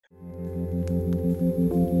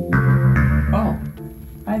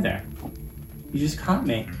Hi there. You just caught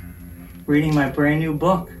me reading my brand new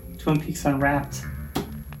book, Twin Peaks Unwrapped.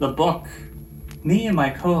 The book me and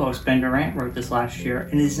my co-host Ben Durant wrote this last year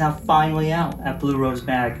and is now finally out at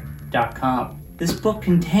bluerosemag.com. This book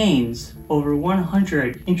contains over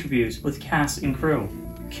 100 interviews with cast and crew,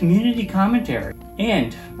 community commentary,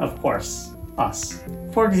 and, of course, us.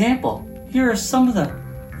 For example, here are some of the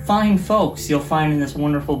fine folks you'll find in this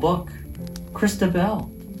wonderful book. Krista Bell,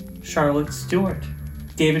 Charlotte Stewart,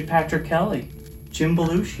 David Patrick Kelly, Jim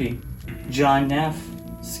Belushi, John Neff,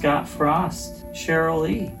 Scott Frost, Cheryl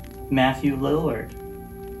Lee, Matthew Lillard,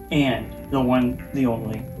 and the one, the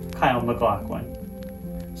only, Kyle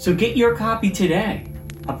MacLachlan. So get your copy today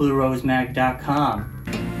at bluerosemag.com.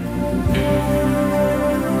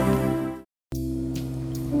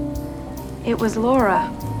 It was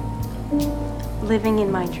Laura, living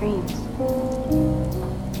in my dreams.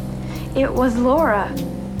 It was Laura.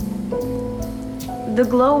 The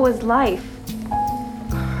glow was life.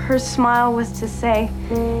 Her smile was to say,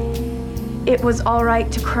 it was all right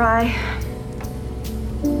to cry.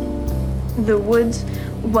 The woods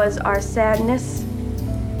was our sadness.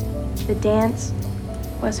 The dance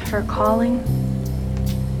was her calling.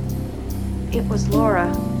 It was Laura.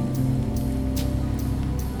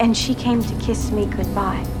 And she came to kiss me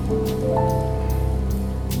goodbye.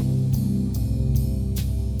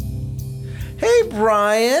 Hey,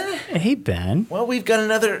 Brian. Hey, Ben. Well, we've got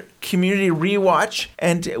another community rewatch,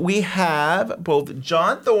 and we have both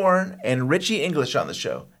John Thorne and Richie English on the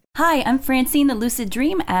show. Hi, I'm Francine the Lucid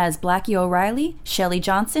Dream as Blackie O'Reilly, Shelley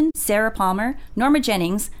Johnson, Sarah Palmer, Norma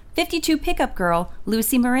Jennings, 52 Pickup Girl,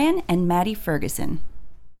 Lucy Moran, and Maddie Ferguson.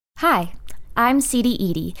 Hi, I'm Ceedie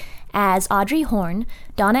Edie as Audrey Horne,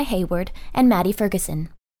 Donna Hayward, and Maddie Ferguson.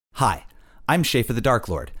 Hi, I'm Schaefer the Dark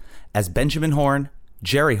Lord as Benjamin Horne,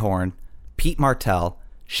 Jerry Horne, Pete Martell,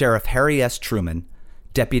 Sheriff Harry S. Truman,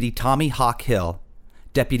 Deputy Tommy Hawk Hill,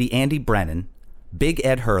 Deputy Andy Brennan, Big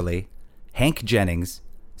Ed Hurley, Hank Jennings,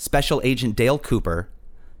 Special Agent Dale Cooper,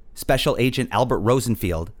 Special Agent Albert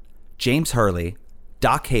Rosenfield, James Hurley,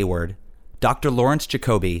 Doc Hayward, Dr. Lawrence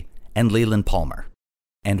Jacoby, and Leland Palmer.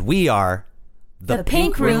 And we are The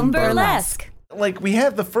Pink Room Burlesque. Like, we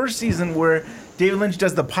have the first season where David Lynch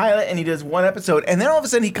does the pilot and he does one episode, and then all of a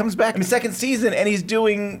sudden he comes back in the second season and he's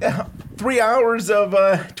doing 3 hours of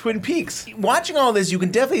Twin Peaks. Watching all this, you can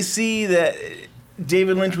definitely see that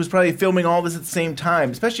David Lynch was probably filming all this at the same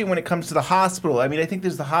time, especially when it comes to the hospital. I mean, I think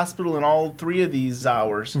there's the hospital in all 3 of these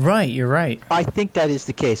hours. Right, you're right. I think that is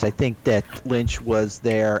the case. I think that Lynch was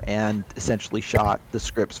there and essentially shot the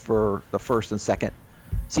scripts for the first and second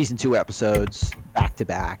season 2 episodes back to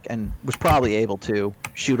back, and was probably able to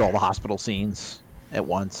shoot all the hospital scenes at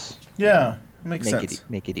once. Yeah, makes sense.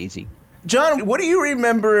 Make it easy. John, what do you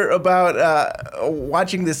remember about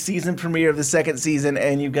watching the season premiere of the second season,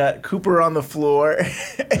 and you got Cooper on the floor,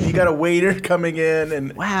 and you got a waiter coming in,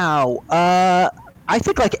 and wow. I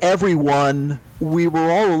think like everyone, we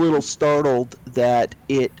were all a little startled that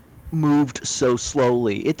it moved so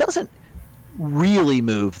slowly. It doesn't really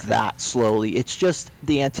move that slowly. It's just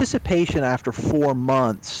the anticipation after 4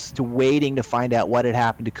 months to waiting to find out what had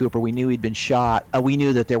happened to Cooper. We knew he'd been shot. We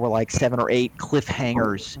knew that there were like 7 or 8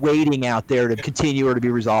 cliffhangers waiting out there to continue or to be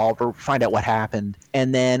resolved or find out what happened.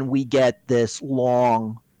 And then we get this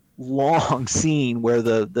long scene where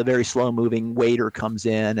the very slow moving waiter comes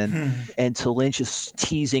in and so Lynch is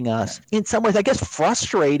teasing us. In some ways, I guess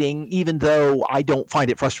frustrating, even though I don't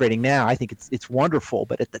find it frustrating now. I think it's wonderful.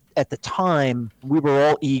 But at the time, we were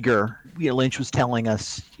all eager. Lynch was telling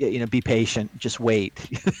us, be patient, just wait.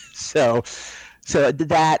 so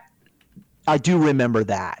that I do remember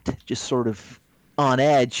that, just sort of on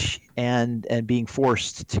edge and being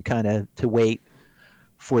forced to wait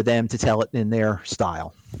for them to tell it in their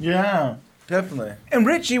style. Yeah, definitely. And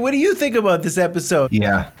Richie, what do you think about this episode?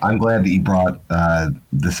 Yeah, I'm glad that you brought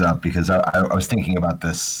this up because I was thinking about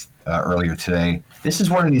this earlier today. This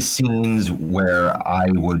is one of these scenes where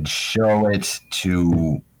I would show it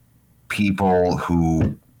to people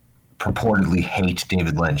who purportedly hate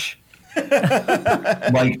David Lynch.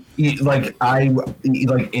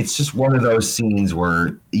 It's just one of those scenes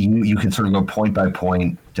where you can sort of go point by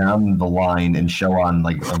point down the line and show on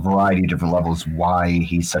like a variety of different levels why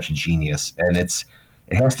he's such a genius. And it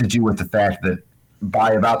has to do with the fact that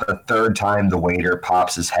by about the third time the waiter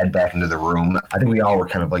pops his head back into the room, I think we all were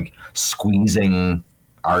kind of like squeezing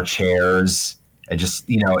our chairs and just,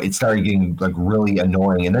 it started getting like really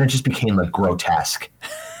annoying, and then it just became like grotesque.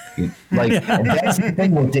 And that's the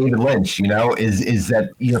thing with David Lynch, is that,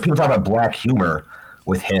 people talk about black humor.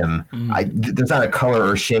 with him. There's not a color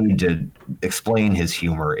or shade to explain his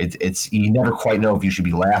humor. It's you never quite know if you should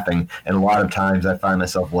be laughing, and a lot of times I find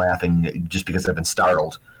myself laughing just because I've been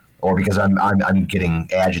startled, or because I'm getting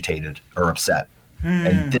agitated or upset.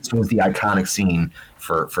 And this was the iconic scene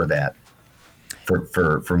for that.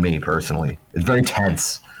 For me personally, it's very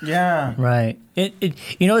tense. Yeah. Right.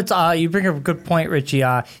 It's you bring up a good point, Richie.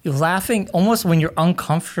 You're laughing almost when you're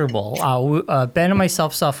uncomfortable. Ben and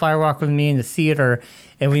myself saw Firewalk with Me in the theater,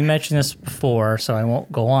 and we mentioned this before, so I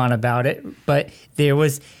won't go on about it. But there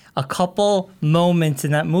was a couple moments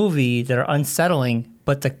in that movie that are unsettling,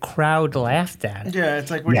 but the crowd laughed at it. Yeah, it's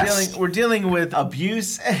like we're dealing with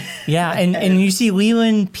abuse. Yeah, and you see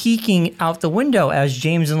Leland peeking out the window as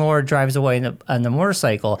James and Laura drives away on the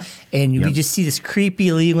motorcycle, and we just see this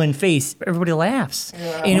creepy Leland face. Everybody laughs,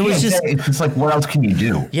 and it was just it's just like, what else can you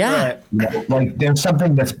do? Yeah, like there's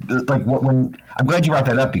something that's like when I'm glad you brought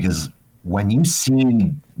that up, because when you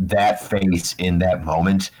see that face in that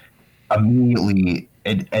moment, immediately,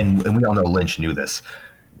 and we all know Lynch knew this.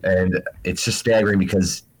 And it's just staggering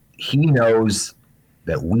because he knows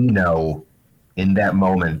that we know in that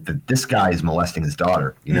moment that this guy is molesting his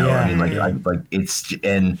daughter. You know, I mean, like it's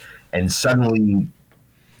and suddenly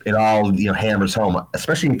it all hammers home.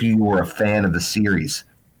 Especially if you were a fan of the series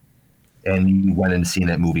and you went and seen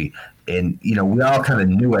that movie, and we all kind of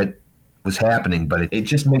knew it was happening, but it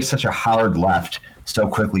just makes such a hard left so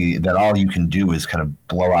quickly that all you can do is kind of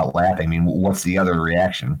blow out laughing. I mean, what's the other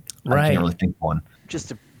reaction? Right. I can't really think of one. Just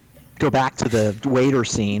to go back to the waiter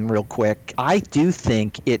scene real quick, I do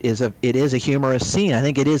think it is a humorous scene. I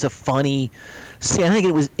think it is a funny scene. I think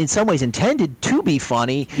it was in some ways intended to be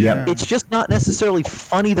funny. Yeah. It's just not necessarily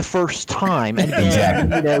funny the first time. And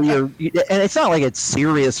Exactly. and it's not like it's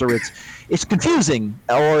serious or it's confusing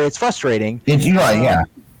or it's frustrating. It's yeah.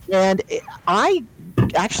 And I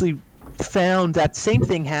actually found that same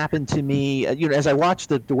thing happened to me. As I watched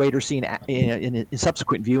the waiter scene in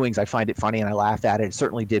subsequent viewings, I find it funny and I laughed at it. It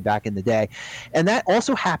certainly did back in the day, and that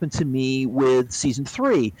also happened to me with season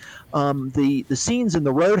 3. The scenes in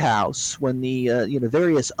the Roadhouse when the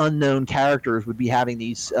various unknown characters would be having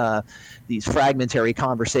these fragmentary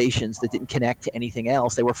conversations that didn't connect to anything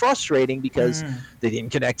else. They were frustrating because they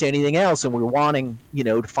didn't connect to anything else, and we were wanting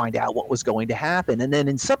to find out what was going to happen. And then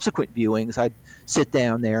in subsequent viewings, I'd sit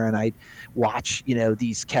down there and I'd watch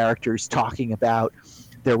these characters talking about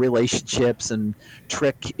their relationships, and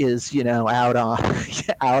Trick is out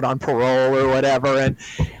on parole or whatever, and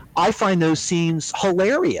I find those scenes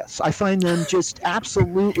hilarious. I find them just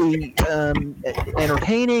absolutely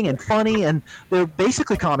entertaining and funny, and they're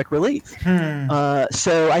basically comic relief.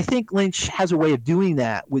 So I think Lynch has a way of doing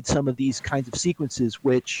that with some of these kinds of sequences,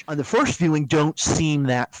 which on the first viewing don't seem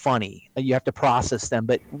that funny. You have to process them,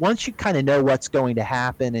 but once you kind of know what's going to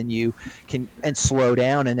happen and you can slow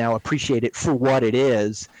down and now appreciate it for what it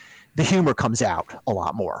is, the humor comes out a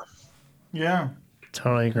lot more. Yeah.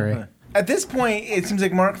 Totally agree. At this point, it seems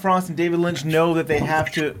like Mark Frost and David Lynch know that they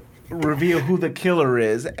have to reveal who the killer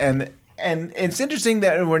is, and it's interesting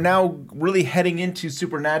that we're now really heading into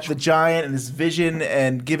Supernatural, the giant and this vision,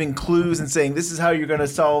 and giving clues and saying this is how you're going to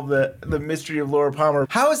solve the mystery of Laura Palmer.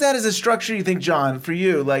 How is that as a structure, you think, John, for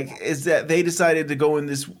you? Like, is that they decided to go in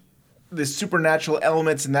this supernatural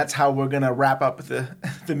elements, and that's how we're going to wrap up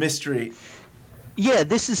the mystery? Yeah,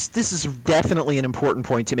 this is definitely an important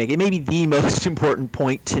point to make. It may be the most important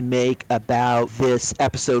point to make about this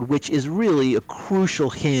episode, which is really a crucial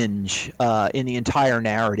hinge in the entire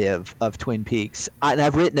narrative of Twin Peaks. And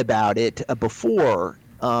I've written about it before.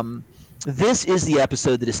 This is the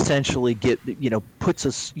episode that essentially puts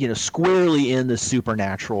us squarely in the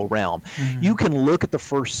supernatural realm. Mm-hmm. You can look at the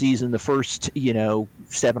first season, the first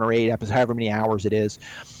 7 or 8 episodes, however many hours it is.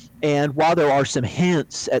 And while there are some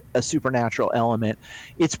hints at a supernatural element,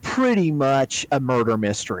 it's pretty much a murder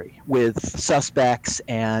mystery with suspects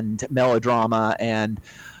and melodrama and,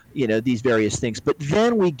 these various things. But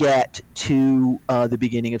then we get to the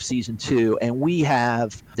beginning of season 2, and we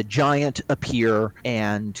have the giant appear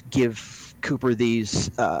and give Cooper these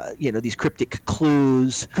cryptic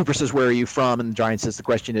clues. Cooper says, "Where are you from?" And the giant says, "The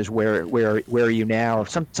question is, where are you now?" Or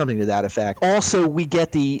something to that effect. Also, we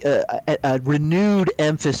get a renewed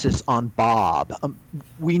emphasis on Bob.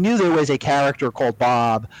 We knew there was a character called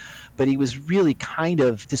Bob, but he was really kind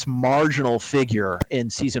of this marginal figure in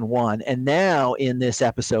season 1. And now in this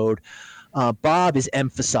episode, Bob is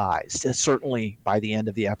emphasized, certainly by the end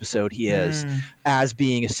of the episode he is, as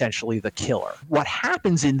being essentially the killer. What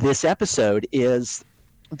happens in this episode is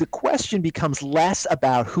the question becomes less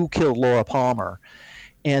about who killed Laura Palmer,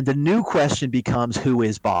 and the new question becomes who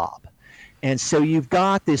is Bob. And so you've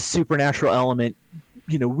got this supernatural element,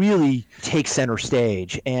 really take center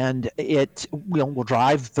stage, and it will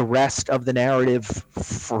drive the rest of the narrative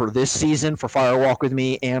for this season, for Fire Walk with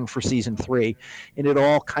Me, and for season 3. And it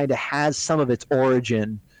all kind of has some of its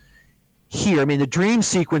origin here. I mean, the dream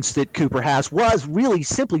sequence that Cooper has was really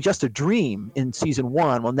simply just a dream in season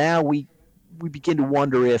 1. Well, now we begin to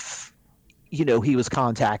wonder if, he was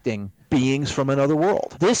contacting beings from another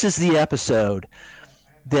world. This is the episode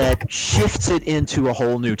that shifts it into a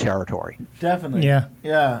whole new territory. Definitely.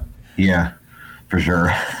 Yeah. Yeah, for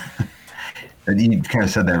sure. And you kind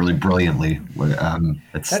of said that really brilliantly.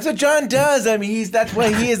 That's what John does. I mean, that's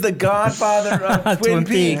why he is the godfather of Twin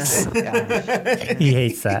Peaks. He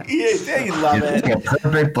hates that. Yeah, you love it. It's a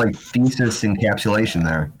perfect thesis encapsulation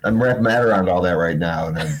there. I'm wrapping my head around all that right now.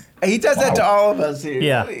 And then, He does that to all of us here.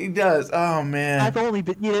 Yeah. He does. Oh, man.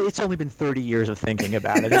 It's only been 30 years of thinking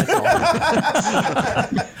about it. That's all.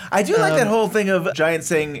 I do like that whole thing of Giant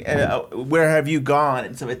saying, where have you gone,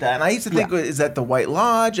 and stuff like that. And I used to think, is that the White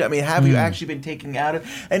Lodge? I mean, have you actually been taken out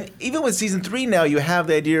of? And even with season 3 now, you have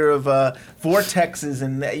the idea of vortexes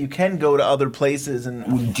and that you can go to other places.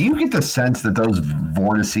 And do you get the sense that those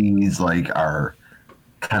vortices are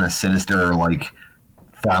kind of sinister,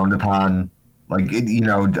 frowned upon?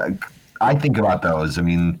 I think about those. I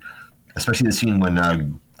mean, especially the scene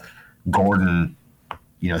when Gordon,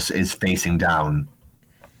 is facing down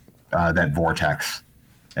that vortex,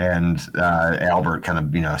 and Albert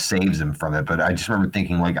kind of, saves him from it. But I just remember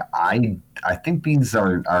thinking, I think these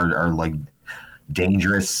are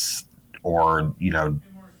dangerous or,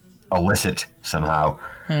 illicit somehow.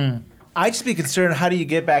 I'd just be concerned, how do you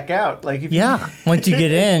get back out? Once you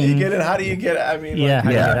get in. You get in, how do you get out? I mean, how do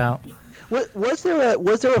you get out? Was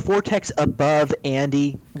there a vortex above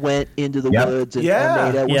Andy went into the woods and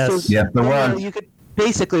Armada? Yes. There was. You could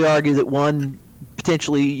basically argue that one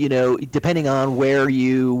potentially, depending on where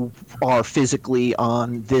you are physically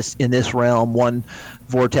in this realm, one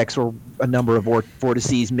vortex or a number of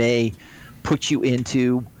vortices may put you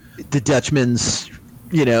into the Dutchman's,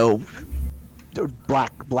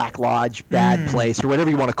 Black Lodge, bad place, or whatever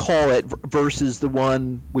you want to call it, versus the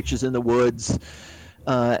one which is in the woods.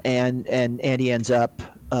 And Andy ends up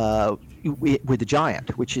with the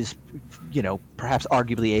Giant, which is, perhaps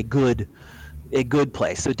arguably a good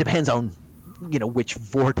place. So it depends on, which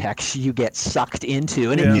vortex you get sucked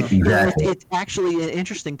into. And it's actually an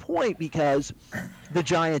interesting point, because the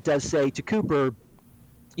Giant does say to Cooper,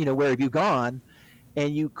 where have you gone?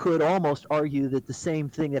 And you could almost argue that the same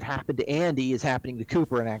thing that happened to Andy is happening to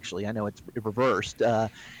Cooper. And actually, I know it's reversed.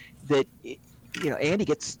 That Andy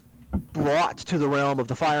gets brought to the realm of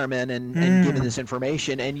the firemen and given this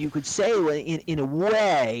information, and you could say in a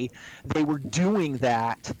way they were doing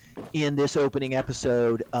that in this opening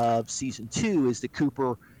episode of season 2, is that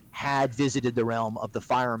Cooper had visited the realm of the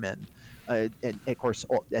firemen, and of course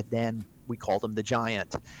then we called him the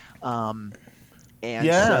Giant, so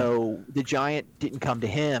the Giant didn't come to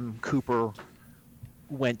him. Cooper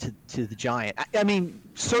went to the Giant. I mean,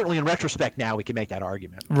 certainly in retrospect now we can make that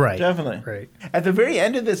argument. Right. Definitely. Right. At the very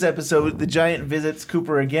end of this episode, the Giant visits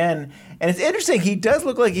Cooper again, and it's interesting. He does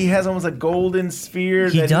look like he has almost a golden sphere.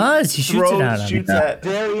 He does. He shoots it at him.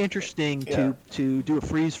 Very interesting to do a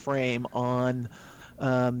freeze frame on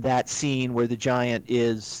that scene where the Giant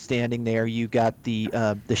is standing there. You got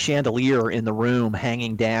the chandelier in the room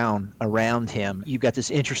hanging down around him. You've got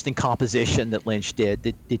this interesting composition that Lynch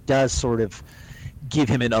did. It does sort of give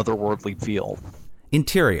him an otherworldly feel.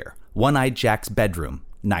 Interior, One-Eyed Jack's bedroom,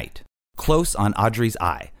 night. Close on Audrey's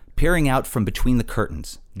eye, peering out from between the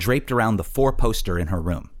curtains, draped around the 4-poster in her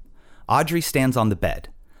room. Audrey stands on the bed.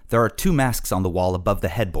 There are 2 masks on the wall above the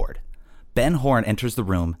headboard. Ben Horne enters the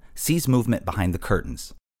room, sees movement behind the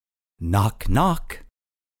curtains. Knock, knock.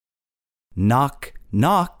 Knock,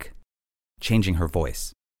 knock. Changing her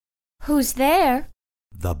voice. Who's there?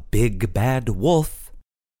 The big bad wolf.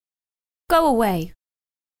 Go away.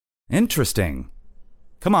 Interesting.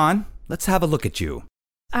 Come on, let's have a look at you.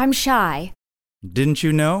 I'm shy. Didn't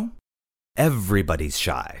you know? Everybody's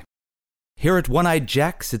shy. Here at One-Eyed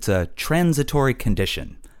Jack's, it's a transitory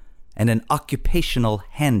condition and an occupational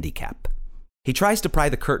handicap. He tries to pry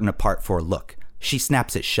the curtain apart for a look. She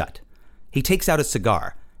snaps it shut. He takes out a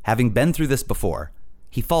cigar. Having been through this before,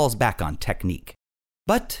 he falls back on technique.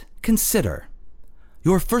 But consider,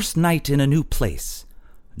 your first night in a new place,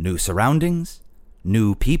 new surroundings,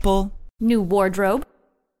 new people. New wardrobe.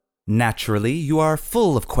 Naturally, you are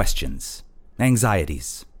full of questions,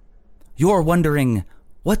 anxieties. You're wondering,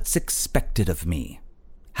 what's expected of me?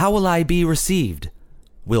 How will I be received?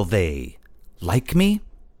 Will they like me?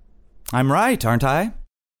 I'm right, aren't I?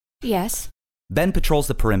 Yes. Ben patrols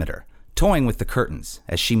the perimeter, toying with the curtains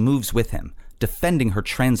as she moves with him, defending her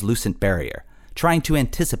translucent barrier, trying to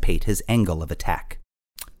anticipate his angle of attack.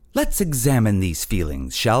 Let's examine these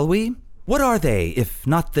feelings, shall we? What are they, if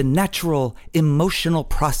not the natural, emotional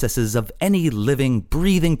processes of any living,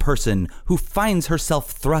 breathing person who finds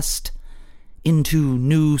herself thrust into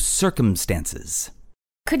new circumstances?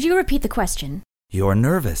 Could you repeat the question? You're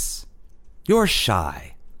nervous. You're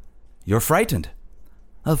shy. You're frightened.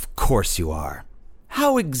 Of course you are.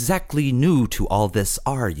 How exactly new to all this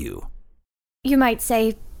are you? You might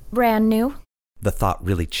say brand new. The thought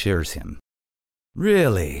really cheers him.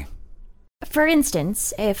 Really? For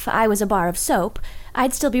instance, if I was a bar of soap,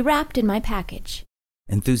 I'd still be wrapped in my package.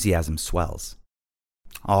 Enthusiasm swells.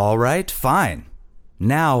 All right, fine.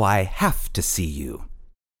 Now I have to see you.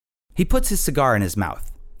 He puts his cigar in his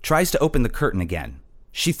mouth, tries to open the curtain again.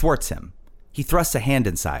 She thwarts him. He thrusts a hand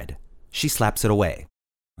inside. She slaps it away.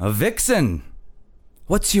 A vixen!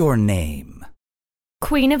 What's your name?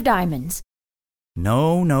 Queen of Diamonds.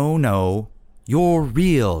 No. Your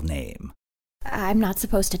real name. I'm not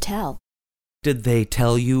supposed to tell. Did they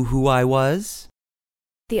tell you who I was?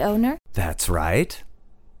 The owner? That's right.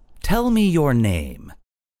 Tell me your name.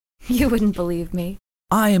 You wouldn't believe me.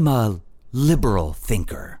 I'm a liberal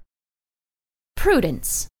thinker.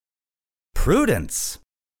 Prudence. Prudence?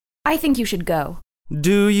 I think you should go.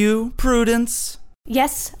 Do you, Prudence?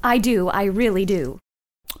 Yes, I do. I really do.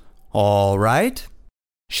 All right.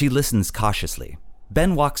 She listens cautiously.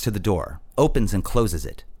 Ben walks to the door, opens and closes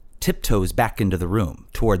it, tiptoes back into the room,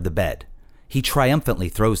 toward the bed. He triumphantly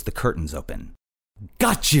throws the curtains open.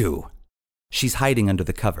 Got you! She's hiding under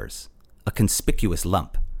the covers, a conspicuous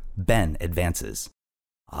lump. Ben advances.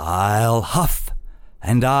 I'll huff,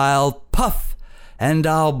 and I'll puff, and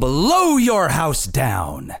I'll blow your house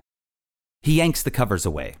down. He yanks the covers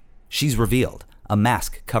away. She's revealed. A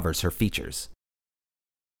mask covers her features.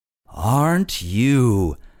 Aren't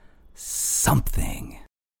you something?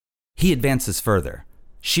 He advances further.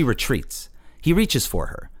 She retreats. He reaches for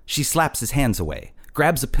her. She slaps his hands away,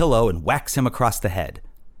 grabs a pillow and whacks him across the head.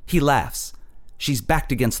 He laughs. She's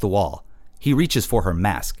backed against the wall. He reaches for her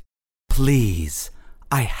mask. Please,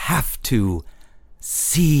 I have to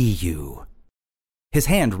see you. His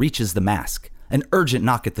hand reaches the mask. An urgent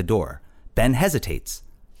knock at the door. Ben hesitates.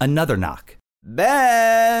 Another knock.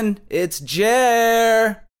 Ben, it's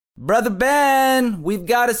Jer. Brother Ben, we've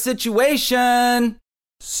got a situation.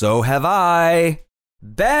 So have I.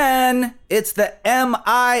 Ben, it's the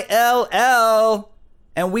MILL,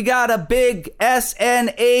 and we got a big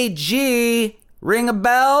SNAG. Ring a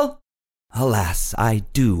bell? Alas, I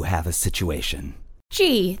do have a situation.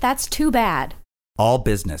 Gee, that's too bad. All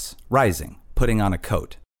business, rising, putting on a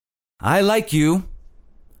coat. I like you.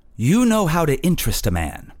 You know how to interest a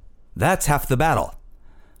man. That's half the battle.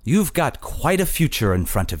 You've got quite a future in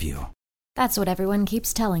front of you. That's what everyone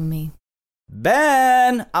keeps telling me.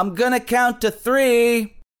 Ben, I'm gonna count to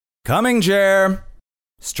 3. Coming, Jer.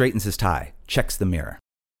 Straightens his tie, checks the mirror.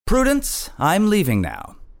 Prudence, I'm leaving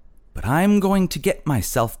now. But I'm going to get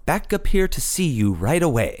myself back up here to see you right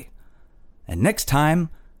away. And next time,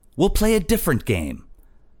 we'll play a different game.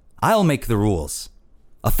 I'll make the rules.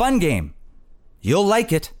 A fun game. You'll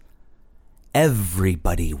like it.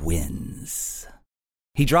 Everybody wins.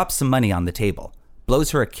 He drops some money on the table,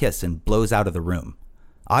 blows her a kiss, and blows out of the room.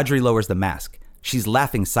 Audrey lowers the mask. She's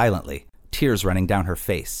laughing silently, tears running down her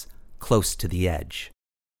face, close to the edge.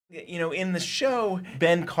 You know, in the show,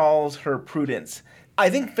 Ben calls her Prudence. I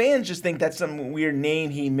think fans just think that's some weird name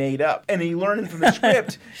he made up. And he learned from the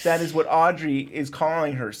script that is what Audrey is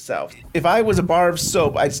calling herself. If I was a bar of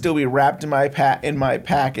soap, I'd still be wrapped in my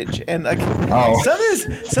package. And like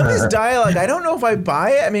some of this dialogue, I don't know if I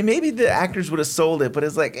buy it. I mean, maybe the actors would have sold it, but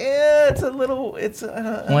it's like, it's a little, it's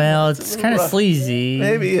kind of sleazy.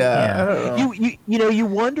 Maybe, yeah. I don't know. You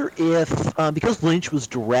wonder if because Lynch was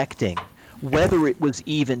directing, whether it was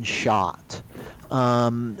even shot.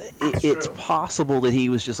 It's possible that he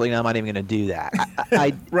was just like, no, I'm not even going to do that.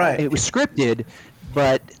 Right. It was scripted,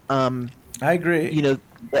 but I agree. You know,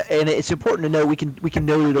 and it's important to know. We can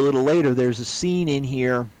note it a little later. There's a scene in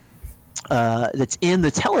here that's in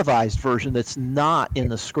the televised version that's not in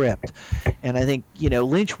the script, and I think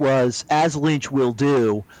Lynch was, as Lynch will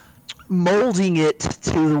do, molding it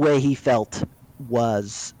to the way he felt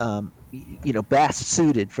was. Best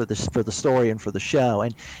suited for the story and for the show,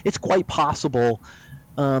 and it's quite possible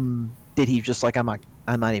that he just like I'm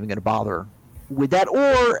not even going to bother with that,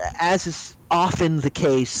 or as is often the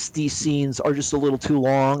case, these scenes are just a little too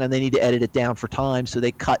long and they need to edit it down for time, so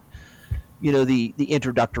they cut the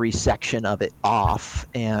introductory section of it off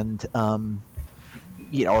and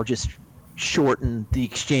or just shorten the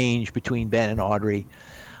exchange between Ben and Audrey.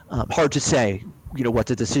 Hard to say what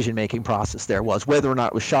the decision-making process there was, whether or not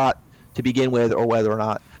it was shot to begin with, or whether or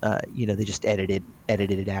not, they just edited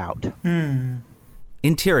it out.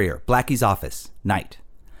 Interior, Blackie's office, night.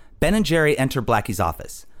 Ben and Jerry enter Blackie's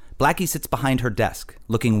office. Blackie sits behind her desk,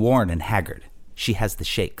 looking worn and haggard. She has the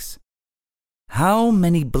shakes. How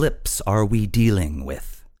many blips are we dealing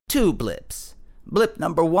with? 2 blips. Blip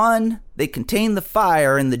number 1, they contain the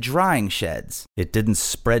fire in the drying sheds. It didn't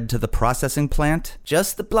spread to the processing plant,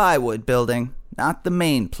 just the plywood building, not the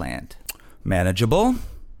main plant. Manageable.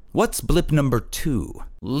 What's blip number 2?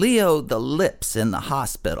 Leo the lips in the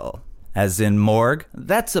hospital. As in morgue,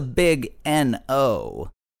 that's a big N-O.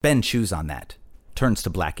 Ben chews on that. Turns to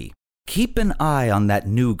Blackie. Keep an eye on that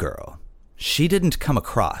new girl. She didn't come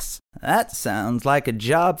across. That sounds like a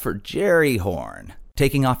job for Jerry Horn.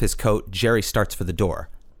 Taking off his coat, Jerry starts for the door.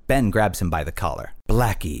 Ben grabs him by the collar.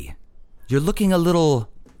 Blackie, you're looking a little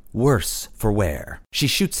worse for wear. She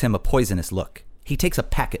shoots him a poisonous look. He takes a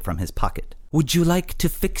packet from his pocket. Would you like to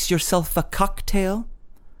fix yourself a cocktail?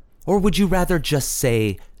 Or would you rather just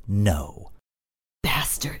say no?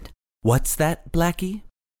 Bastard. What's that, Blackie?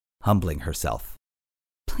 Humbling herself.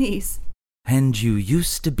 Please. And you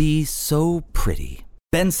used to be so pretty.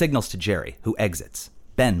 Ben signals to Jerry, who exits.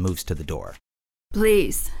 Ben moves to the door.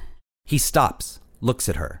 Please. He stops, looks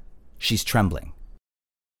at her. She's trembling.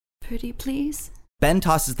 Pretty please? Ben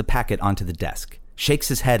tosses the packet onto the desk, shakes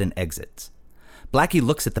his head and exits. Blackie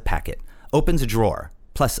looks at the packet, opens a drawer,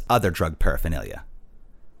 plus other drug paraphernalia.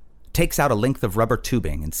 Takes out a length of rubber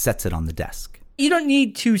tubing and sets it on the desk. You don't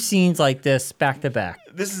need 2 scenes like this back to back.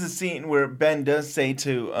 This is a scene where Ben does say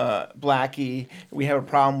to Blackie, we have a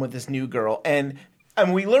problem with this new girl. And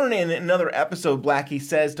we learn in another episode, Blackie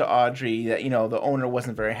says to Audrey that, the owner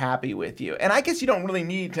wasn't very happy with you. And I guess you don't really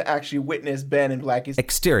need to actually witness Ben and Blackie's...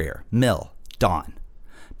 Exterior, mill, dawn.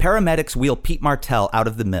 Paramedics wheel Pete Martell out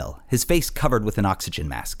of the mill, his face covered with an oxygen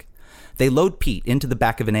mask. They load Pete into the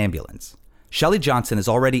back of an ambulance. Shelley Johnson is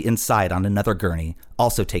already inside on another gurney,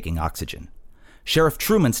 also taking oxygen. Sheriff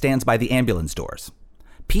Truman stands by the ambulance doors.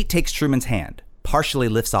 Pete takes Truman's hand, partially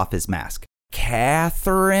lifts off his mask.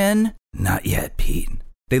 Catherine? Not yet, Pete.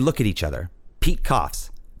 They look at each other. Pete coughs.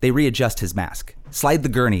 They readjust his mask, slide the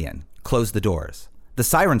gurney in, close the doors. The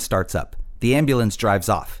siren starts up. The ambulance drives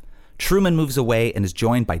off. Truman moves away and is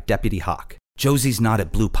joined by Deputy Hawk. Josie's not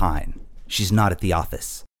at Blue Pine. She's not at the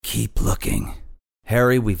office. Keep looking.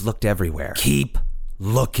 Harry, we've looked everywhere. Keep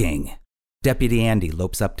looking. Deputy Andy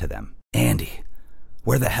lopes up to them. Andy,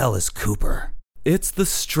 where the hell is Cooper? It's the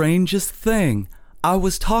strangest thing. I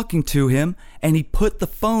was talking to him, and he put the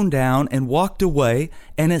phone down and walked away,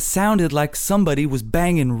 and it sounded like somebody was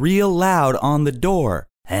banging real loud on the door.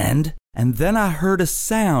 And then I heard a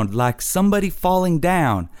sound like somebody falling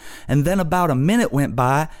down, and then about a minute went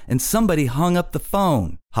by, and somebody hung up the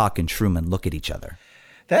phone. Hawk and Truman look at each other.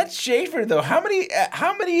 That's Schaefer, though. How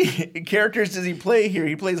many characters does he play here?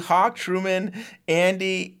 He plays Hawk, Truman,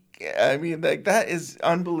 Andy. I mean, that is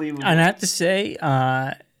unbelievable. And I have to say,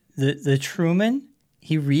 the Truman,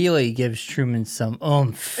 he really gives Truman some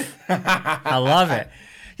oomph. I love it.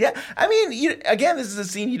 Yeah, I mean, again, this is a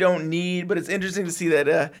scene you don't need, but it's interesting to see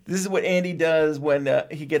that this is what Andy does when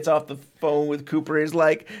he gets off the phone with Cooper. He's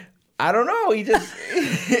like, I don't know, he just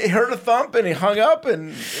he heard a thump and he hung up,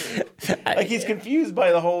 and like he's confused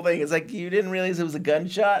by the whole thing. It's like, you didn't realize it was a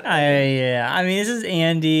gunshot? Yeah, I mean, this is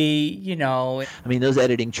Andy, I mean, those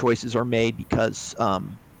editing choices are made because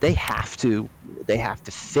they have to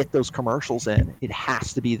fit those commercials in. It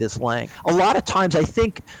has to be this length. A lot of times, I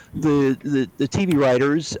think the TV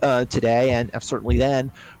writers today, and certainly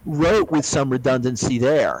then, wrote with some redundancy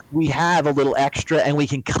there. We have a little extra, and we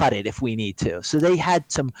can cut it if we need to. So they had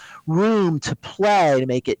some room to play to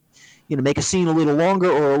make it, make a scene a little longer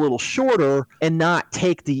or a little shorter, and not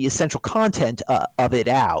take the essential content of it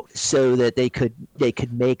out, so that they could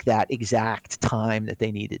make that exact time that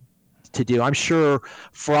they needed to do. I'm sure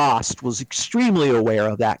Frost was extremely aware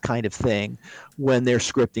of that kind of thing when they're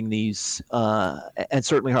scripting these, and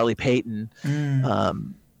certainly Harley Peyton.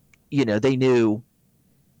 They knew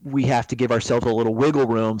we have to give ourselves a little wiggle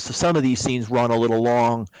room, so some of these scenes run a little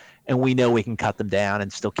long, and we know we can cut them down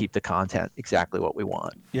and still keep the content exactly what we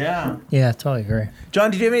want. Yeah, totally agree. John,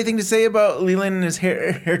 did you have anything to say about Leland and his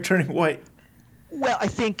hair turning white? Well, I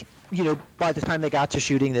think, by the time they got to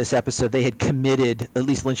shooting this episode, they had committed, at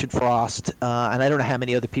least Lynch and Frost, and I don't know how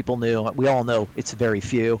many other people knew. We all know it's very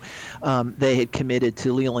few. They had committed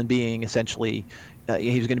to Leland being essentially,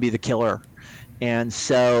 he was going to be the killer. And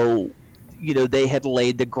so, they had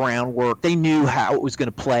laid the groundwork. They knew how it was going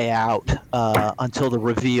to play out until the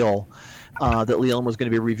reveal that Leland was going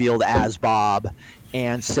to be revealed as Bob.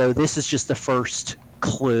 And so this is just the first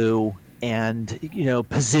clue and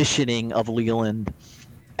positioning of Leland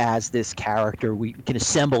as this character. We can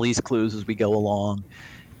assemble these clues as we go along.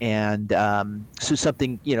 And so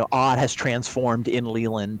something, odd has transformed in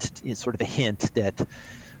Leland. It's sort of a hint that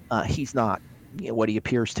he's not what he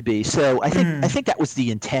appears to be. So I think that was the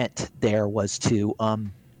intent there, was to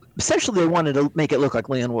essentially they wanted to make it look like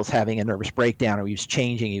Leland was having a nervous breakdown, or he was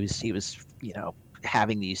changing. He was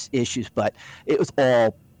having these issues, but it was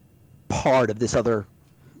all part of this other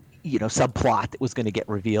subplot that was going to get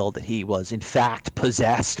revealed, that he was in fact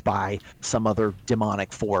possessed by some other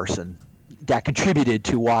demonic force, and that contributed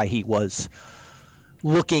to why he was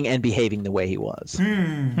looking and behaving the way he was.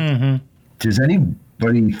 Does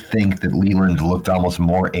anybody think that Leland looked almost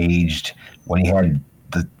more aged when he had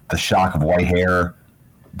the shock of white hair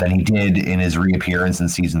than he did in his reappearance in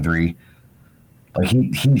season 3? Like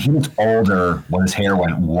he looked older when his hair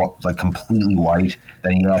went like completely white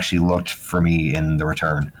than he actually looked for me in The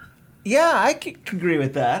Return. Yeah, I could agree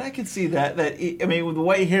with that. I could see that. With the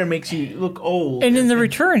white hair makes you look old. And in The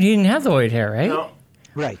Return, he didn't have the white hair, right? No.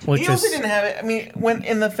 Right. He also didn't have it. When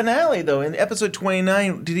in the finale, though, in episode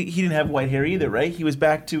 29, he didn't have white hair either, right? He was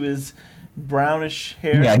back to his brownish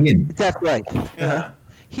hair. Yeah, he had. That's right. Yeah.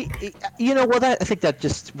 I think that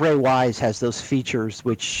just Ray Wise has those features,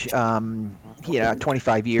 which,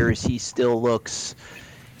 25 years, he still looks.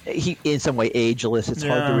 He in some way ageless. It's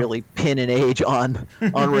hard to really pin an age on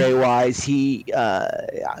Ray Wise. He's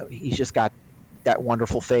just got that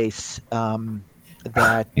wonderful face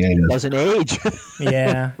that doesn't age.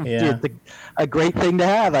 Yeah. A great thing to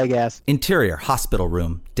have, I guess. Interior hospital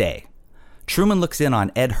room, day. Truman looks in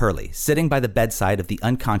on Ed Hurley sitting by the bedside of the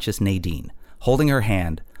unconscious Nadine, holding her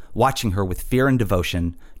hand, watching her with fear and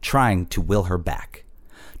devotion, trying to will her back.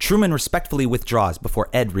 Truman respectfully withdraws before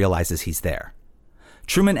Ed realizes he's there.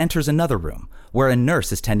 Truman enters another room where a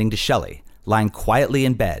nurse is tending to Shelley, lying quietly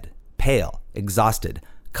in bed, pale, exhausted,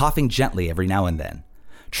 coughing gently every now and then.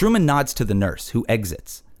 Truman nods to the nurse, who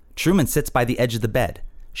exits. Truman sits by the edge of the bed.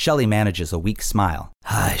 Shelley manages a weak smile.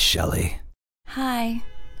 Hi, Shelley. Hi.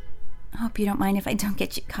 I hope you don't mind if I don't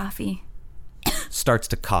get you coffee. Starts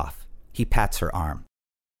to cough. He pats her arm.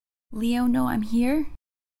 Leo know I'm here?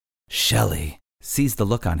 Shelley sees the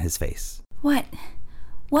look on his face. What?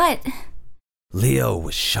 What? Leo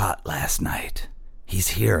was shot last night. He's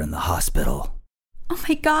here in the hospital. Oh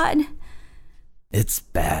my God. It's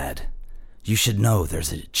bad. You should know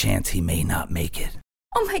there's a chance he may not make it.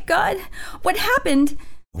 Oh my God. What happened?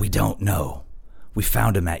 We don't know. We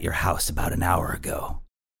found him at your house about an hour ago.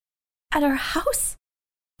 At our house?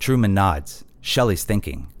 Truman nods. Shelley's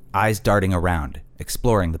thinking, eyes darting around,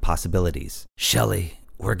 exploring the possibilities. Shelley,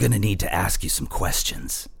 we're gonna need to ask you some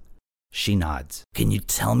questions. She nods. Can you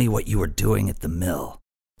tell me what you were doing at the mill?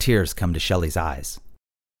 Tears come to Shelley's eyes.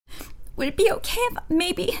 Would it be okay if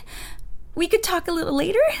maybe we could talk a little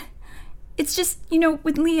later? It's just,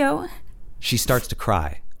 with Leo. She starts to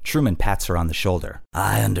cry. Truman pats her on the shoulder.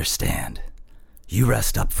 I understand. You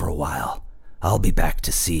rest up for a while. I'll be back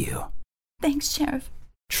to see you. Thanks, Sheriff.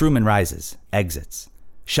 Truman rises, exits.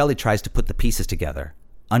 Shelley tries to put the pieces together.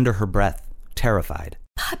 Under her breath, terrified.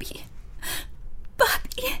 Bobby,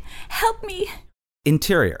 help me.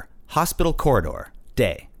 Interior, hospital corridor,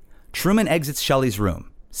 day. Truman exits Shelley's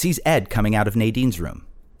room, sees Ed coming out of Nadine's room.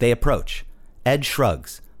 They approach. Ed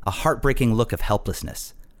shrugs, a heartbreaking look of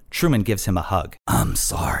helplessness. Truman gives him a hug. I'm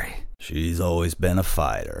sorry. She's always been a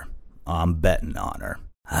fighter. I'm betting on her.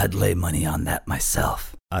 I'd lay money on that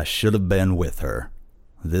myself. I should have been with her.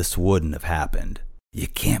 This wouldn't have happened. You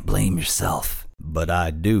can't blame yourself. But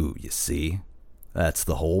I do, you see. That's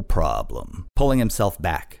the whole problem. Pulling himself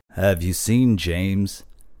back. Have you seen James?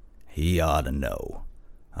 He ought to know.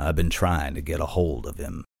 I've been trying to get a hold of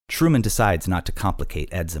him. Truman decides not to complicate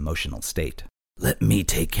Ed's emotional state. Let me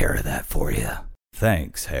take care of that for you.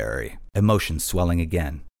 Thanks, Harry. Emotions swelling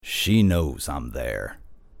again. She knows I'm there.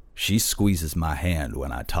 She squeezes my hand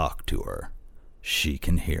when I talk to her. She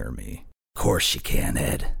can hear me. Course she can,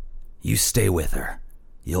 Ed. You stay with her.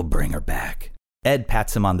 You'll bring her back. Ed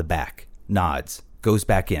pats him on the back, nods, goes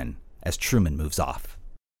back in as Truman moves off.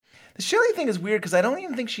 The Shelley thing is weird because I don't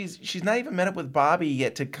even think she's not even met up with Bobby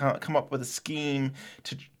yet to come up with a scheme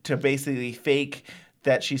to basically fake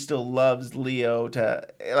that she still loves Leo, to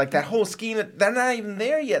like that whole scheme. They're not even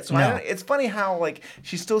there yet. So No. it's funny how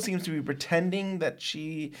she still seems to be pretending that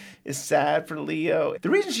she is sad for Leo. The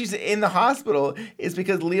reason she's in the hospital is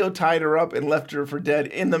because Leo tied her up and left her for dead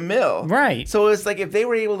in the mill. Right. So it's like if they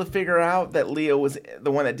were able to figure out that Leo was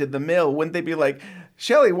the one that did the mill, wouldn't they be like,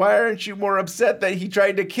 Shelley, why aren't you more upset that he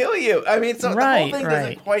tried to kill you? I mean, so the whole thing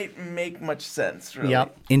doesn't quite make much sense, really.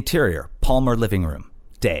 Yep. Interior, Palmer living room,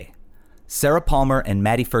 day. Sarah Palmer and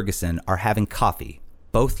Maddie Ferguson are having coffee,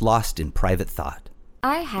 both lost in private thought.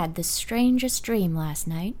 I had the strangest dream last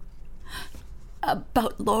night.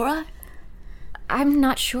 About Laura? I'm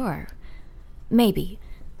not sure. Maybe.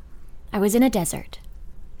 I was in a desert.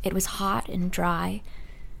 It was hot and dry.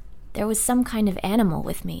 There was some kind of animal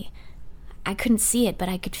with me. I couldn't see it, but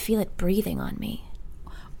I could feel it breathing on me.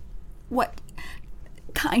 What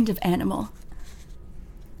kind of animal?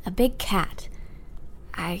 A big cat.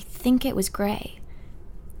 I think it was gray.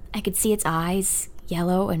 I could see its eyes,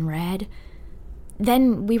 yellow and red.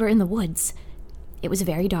 Then we were in the woods. It was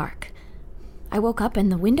very dark. I woke up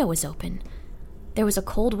and the window was open. There was a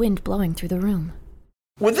cold wind blowing through the room.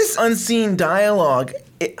 With this unseen dialogue,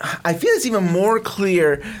 I feel it's even more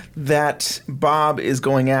clear that Bob is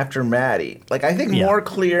going after Maddie. Like, I think more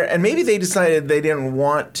clear, and maybe they decided they didn't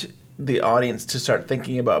want the audience to start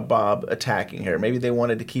thinking about Bob attacking her. Maybe they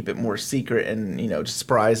wanted to keep it more secret and, just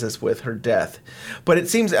surprise us with her death. But it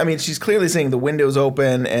seems, she's clearly saying the window's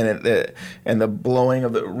open and the blowing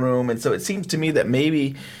of the room, and so it seems to me that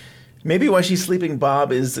maybe while she's sleeping,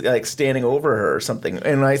 Bob is like standing over her or something.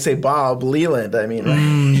 And when I say Bob, Leland, I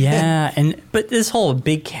mean. Yeah, but this whole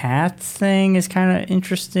big cat thing is kind of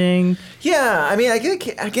interesting. Yeah, I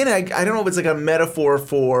don't know if it's like a metaphor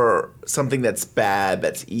for something that's bad,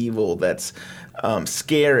 that's evil, that's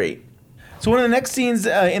scary. So one of the next scenes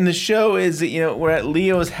in the show is, we're at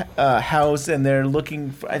Leo's house and they're looking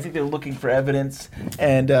for evidence,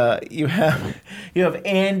 and you have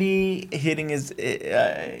Andy hitting his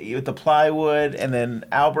with the plywood, and then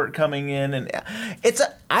Albert coming in, and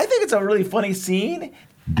I think it's a really funny scene.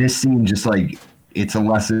 This scene just it's a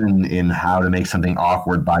lesson in how to make something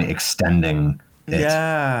awkward by extending it.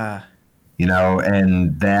 Yeah.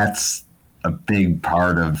 And that's a big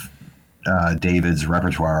part of David's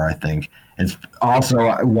repertoire, I think. It's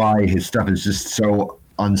also why his stuff is just so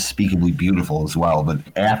unspeakably beautiful as well. But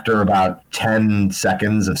after about 10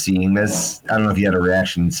 seconds of seeing this, I don't know if you had a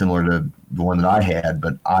reaction similar to the one that I had,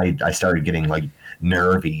 but I started getting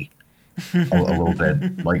nervy a little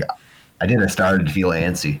bit. I started to feel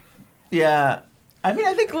antsy. Yeah. I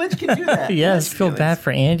think Lynch can do that. Yes, feel bad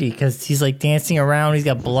for Andy because he's dancing around. He's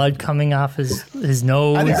got blood coming off his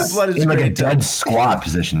nose. I think the blood is in a dead squat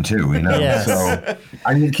position too. Yes. So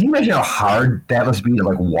can you imagine how hard that must be to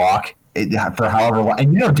walk for however long?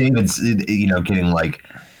 And David's getting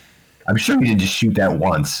I'm sure he didn't just shoot that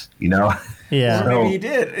once. Yeah. Maybe he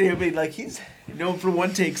did. He's known for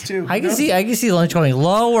one takes too. I can see Lynch going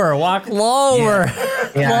lower, walk lower,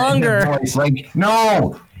 longer.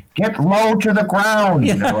 No. Get low to the ground,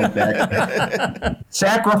 like that.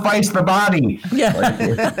 Sacrifice the body.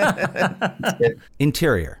 Yeah.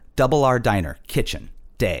 Interior, Double R Diner, kitchen,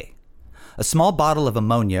 day. A small bottle of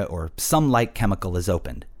ammonia or some light chemical is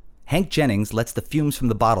opened. Hank Jennings lets the fumes from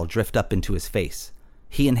the bottle drift up into his face.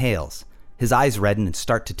 He inhales. His eyes redden and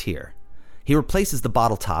start to tear. He replaces the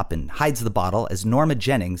bottle top and hides the bottle as Norma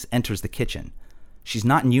Jennings enters the kitchen. She's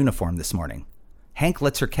not in uniform this morning. Hank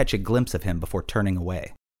lets her catch a glimpse of him before turning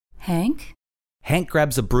away. Hank? Hank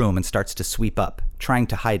grabs a broom and starts to sweep up, trying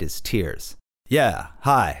to hide his tears. Yeah,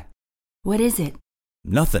 hi. What is it?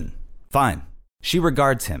 Nothing. Fine. She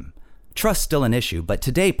regards him. Trust still an issue, but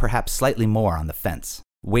today perhaps slightly more on the fence,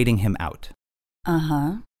 waiting him out.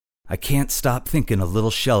 Uh-huh. I can't stop thinking of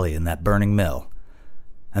little Shelley in that burning mill.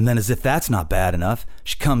 And then as if that's not bad enough,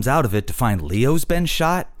 she comes out of it to find Leo's been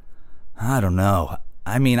shot? I don't know.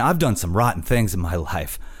 I've done some rotten things in my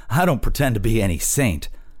life. I don't pretend to be any saint.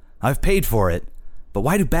 I've paid for it, but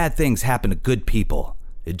why do bad things happen to good people?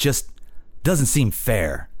 It just doesn't seem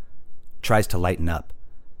fair. Tries to lighten up.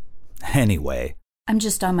 Anyway. I'm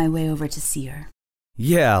just on my way over to see her.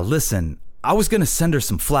 Yeah, listen, I was gonna send her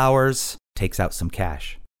some flowers. Takes out some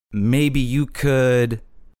cash. Maybe you could...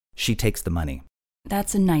 She takes the money.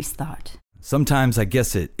 That's a nice thought. Sometimes I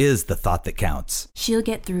guess it is the thought that counts. She'll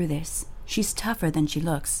get through this. She's tougher than she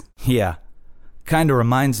looks. Yeah. Kinda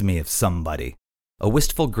reminds me of somebody. A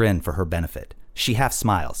wistful grin for her benefit. She half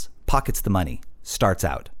smiles, pockets the money, starts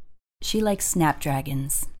out. She likes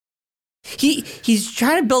snapdragons. He's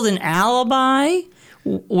trying to build an alibi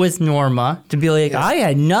with Norma to be like, I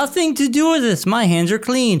had nothing to do with this. My hands are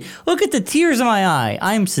clean. Look at the tears in my eye.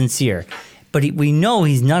 I'm sincere. But we know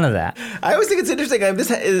he's none of that. I always think it's interesting.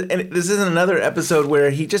 This isn't another episode where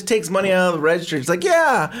he just takes money out of the register. He's like,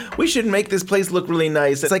 yeah, we should make this place look really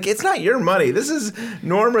nice. It's it's not your money. This is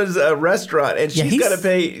Norma's restaurant, and she's got to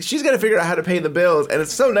pay. She's got to figure out how to pay the bills. And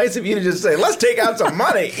it's so nice of you to just say, let's take out some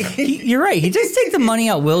money. You're right. He just takes the money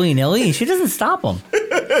out willy-nilly, and she doesn't stop him.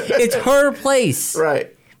 It's her place.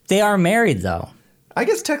 Right. They are married, though. I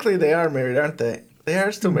guess technically they are married, aren't they? They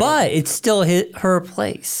are still married. But it's still her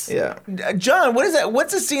place. Yeah. John, what is that?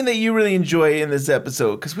 What's a scene that you really enjoy in this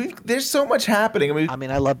episode? Because there's so much happening. I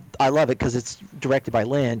mean, I love it because it's directed by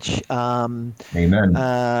Lynch. Amen.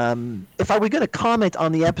 If I were going to comment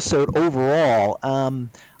on the episode overall,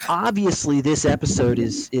 obviously this episode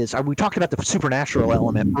is we talked about the supernatural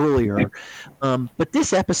element earlier, but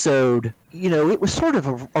this episode, it was sort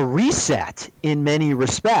of a reset in many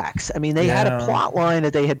respects. I mean, they had a plot line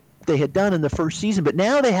that they had done in the first season, but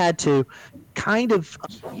now they had to kind of,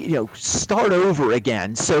 start over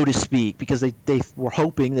again, so to speak, because they were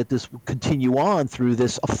hoping that this would continue on through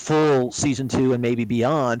a full season 2 and maybe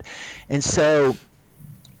beyond. And so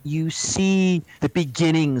you see the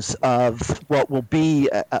beginnings of what will be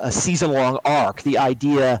a season-long arc. The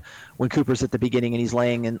idea when Cooper's at the beginning and he's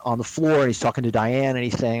laying on the floor and he's talking to Diane and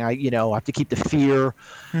he's saying, I have to keep the fear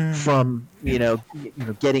from,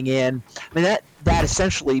 getting in. I mean, that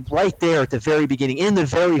essentially right there at the very beginning, in the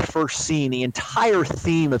very first scene, the entire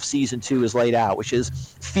theme of season 2 is laid out, which is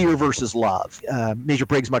fear versus love. Major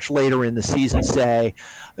Briggs much later in the season say,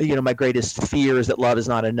 my greatest fear is that love is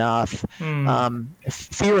not enough.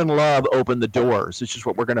 Fear and love open the doors, which is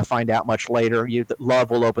what we're going to find out much later. Love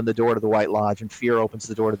will open the door to the White Lodge and fear opens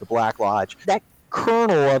the door to the Black Lodge. That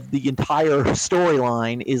kernel of the entire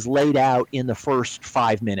storyline is laid out in the first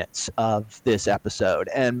 5 minutes of this episode.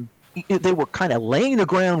 And they were kind of laying the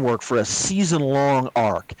groundwork for a season-long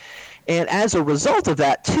arc. And as a result of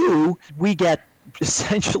that, too, we get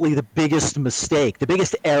essentially the biggest mistake, the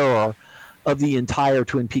biggest error of the entire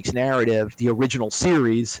Twin Peaks narrative, the original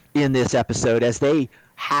series, in this episode. As they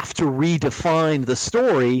have to redefine the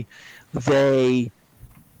story, they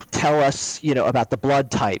tell us, about the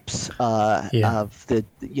blood types of the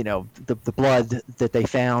blood that they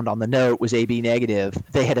found on the note was AB negative.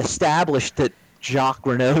 They had established that Jacques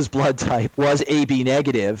Renault's blood type was AB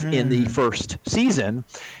negative in the first season.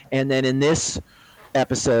 And then in this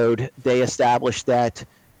episode, they established that,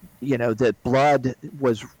 that blood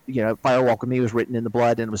was, Firewalk With Me was written in the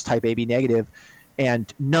blood and was type AB negative.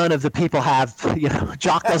 And none of the people have,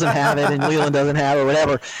 Jock doesn't have it and Leland doesn't have it or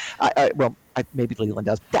whatever. Maybe Leland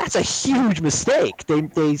does. That's a huge mistake.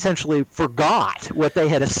 They essentially forgot what they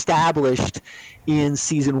had established in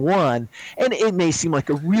season 1. And it may seem like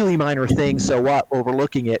a really minor thing, so what,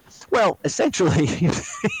 overlooking it? Well, essentially,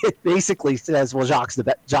 it basically says, well, Jacques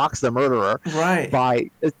the murderer. Right.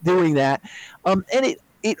 By doing that. And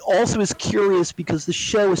it also is curious because the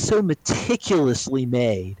show is so meticulously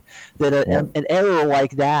made that an error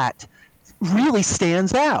like that really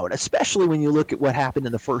stands out, especially when you look at what happened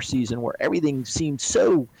in the first season where everything seemed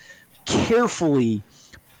so carefully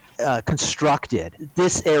constructed.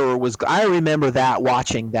 This error was, I remember that,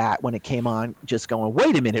 watching that when it came on, just going,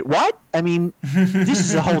 wait a minute, what? I mean, this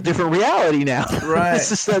is a whole different reality now. Right.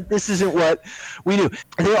 This isn't what we do.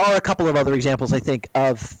 There are a couple of other examples, I think,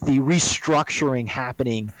 of the restructuring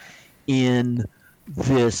happening in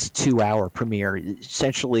this 2-hour premiere.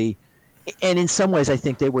 Essentially, and in some ways, I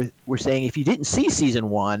think they were saying, if you didn't see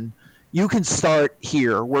season 1, you can start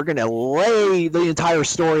here. We're going to lay the entire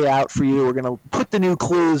story out for you. We're going to put the new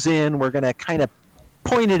clues in. We're going to kind of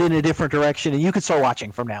point it in a different direction, and you can start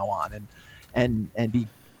watching from now on and be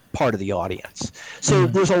part of the audience. So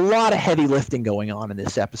there's a lot of heavy lifting going on in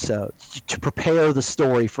this episode to prepare the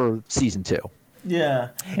story for season 2. Yeah.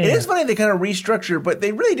 It is funny they kind of restructure, but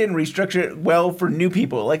they really didn't restructure it well for new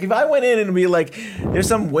people. Like, if I went in and be like, there's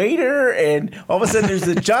some waiter, and all of a sudden there's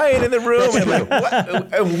a giant in the room, and like, what?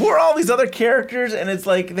 And who are all these other characters? And it's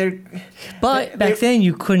like But back then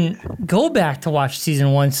you couldn't go back to watch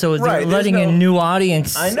season 1, so they're letting a new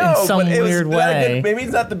audience in some weird way. Maybe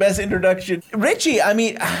it's not the best introduction. Richie, I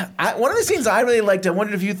mean, one of the scenes I really liked, I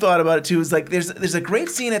wondered if you thought about it too, is like there's a great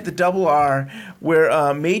scene at the Double R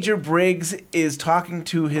where Major Briggs is talking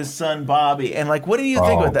to his son Bobby, and like, what do you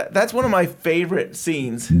think about that? That's one of my favorite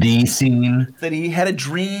scenes. The scene that he had a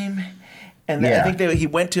dream, and then I think he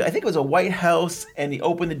went to, I think it was a White House, and he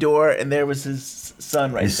opened the door, and there was his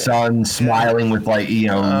son right there. His son smiling with, like,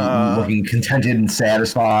 looking contented and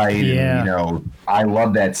satisfied. Yeah. And, I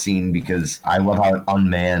love that scene because I love how it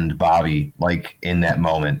unmanned Bobby, like, in that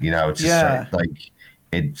moment. It's just like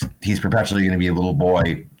he's perpetually going to be a little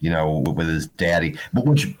boy, with his daddy. But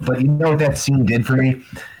what that scene did for me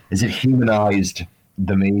is it humanized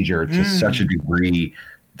the Major to such a degree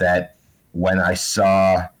that when I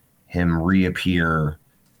saw him reappear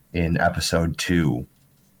in episode 2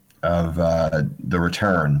 of The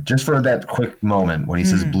Return, just for that quick moment when he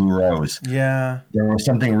says Blue Rose, there was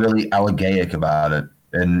something really elegaic about it,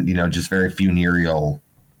 and just very funereal.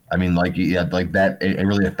 I mean, like that, it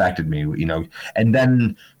really affected me, And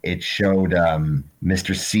then it showed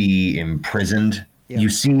Mr. C imprisoned You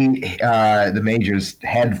see the Major's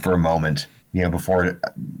head for a moment, before it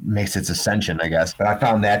makes its ascension, I guess. But I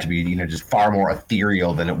found that to be, just far more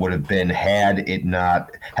ethereal than it would have been had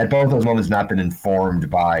both those moments not been informed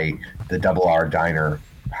by the Double R Diner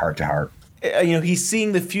heart to heart. He's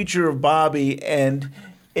seeing the future of Bobby, and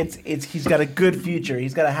he's got a good future.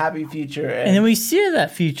 He's got a happy future. And then we see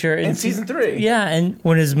that future in season 3. Yeah, and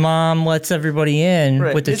when his mom lets everybody in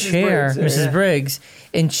with the chair, Briggs, Mrs. Briggs,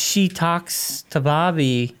 and she talks to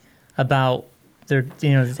Bobby about their,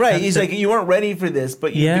 Right, he's like, you weren't ready for this,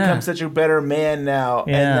 but you've become such a better man now,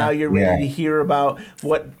 and now you're ready to hear about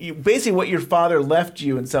what your father left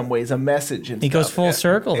you in some ways, a message. And he goes full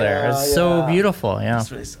circle there. It's so beautiful, Really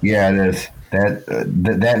it is.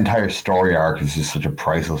 That entire story arc is just such a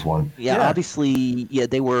priceless one. Yeah, obviously,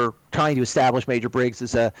 they were trying to establish Major Briggs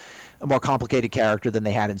as a more complicated character than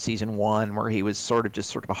they had in season 1, where he was sort of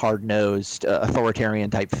a hard-nosed, authoritarian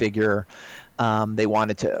type figure. They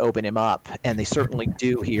wanted to open him up, and they certainly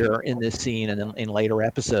do here in this scene and in later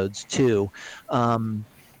episodes too.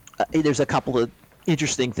 There's a couple of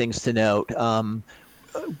interesting things to note.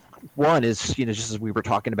 One is, just as we were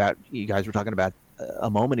talking about, you guys were talking about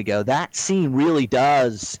a moment ago, that scene really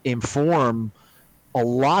does inform a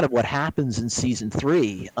lot of what happens in season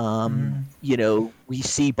 3. We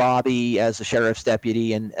see Bobby as a sheriff's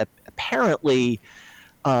deputy, and apparently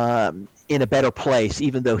in a better place,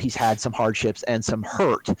 even though he's had some hardships and some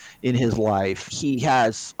hurt in his life. He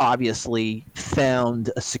has obviously found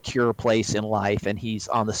a secure place in life, and he's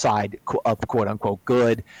on the side of quote unquote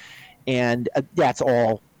good. And that's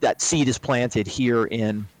all, that seed is planted here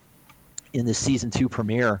in the season 2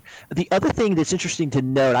 premiere. The other thing that's interesting to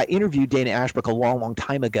note, I interviewed Dana Ashbrook a long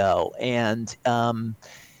time ago, and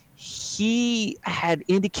he had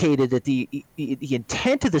indicated that the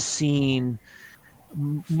intent of the scene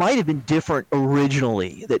might have been different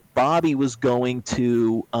originally, that Bobby was going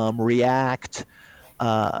to react,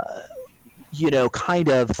 kind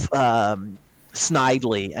of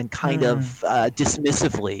snidely and kind of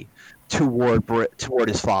dismissively toward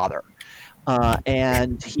his father.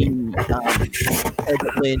 And Ed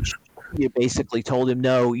Lynch basically told him,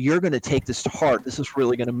 no, you're going to take this to heart. This is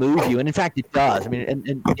really going to move you. And in fact, it does. I mean,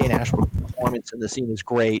 and Dan Ashbrook's performance in the scene is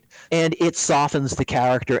great. And it softens the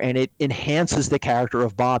character, and it enhances the character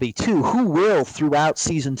of Bobby, too, who will, throughout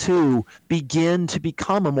season 2, begin to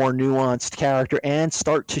become a more nuanced character and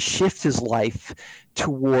start to shift his life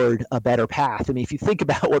toward a better path. I mean, if you think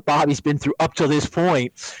about what Bobby's been through up to this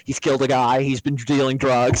point, he's killed a guy, he's been dealing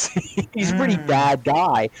drugs, he's a pretty bad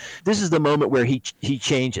guy. This is the moment where he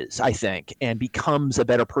changes, I think, and becomes a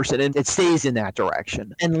better person, and it stays in that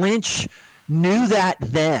direction. And Lynch knew that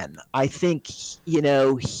then. I think,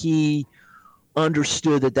 he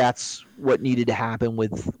understood that that's what needed to happen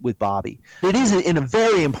with Bobby. It is in a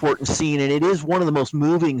very important scene, and it is one of the most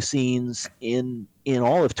moving scenes in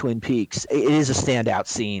all of Twin Peaks. It is a standout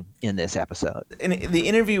scene in this episode. In the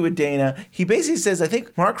interview with Dana, he basically says, I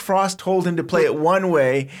think Mark Frost told him to play it one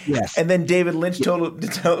way, and then David Lynch told him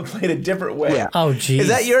to play it a different way. Yeah. Oh, geez. Is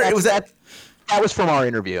that your... That was from our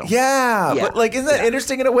interview. Yeah. But, isn't that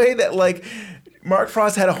interesting in a way that, Mark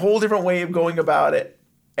Frost had a whole different way of going about it?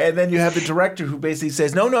 And then you have the director who basically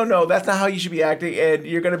says, no, that's not how you should be acting, and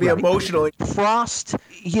you're going to be emotional. Frost,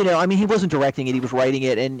 he wasn't directing it, he was writing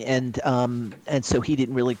it, and so he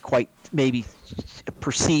didn't really quite maybe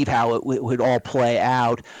perceive how it would all play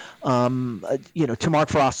out. To Mark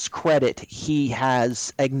Frost's credit, he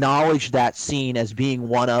has acknowledged that scene as being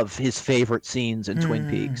one of his favorite scenes in Twin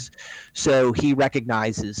Peaks. So he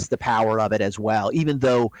recognizes the power of it as well, even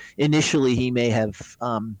though initially he may have...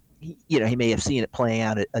 he may have seen it playing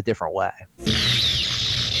out a different way.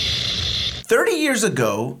 30 years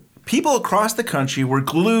ago, people across the country were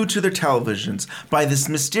glued to their televisions by this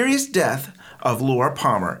mysterious death of Laura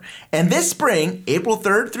Palmer. And this spring, April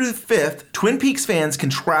 3rd through the 5th, Twin Peaks fans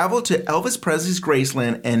can travel to Elvis Presley's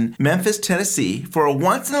Graceland in Memphis, Tennessee for a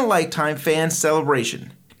once-in-a-lifetime fan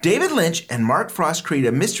celebration. David Lynch and Mark Frost created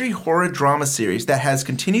a mystery horror drama series that has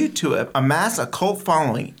continued to amass a cult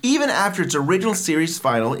following even after its original series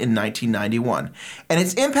final in 1991, and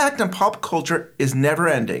its impact on pop culture is never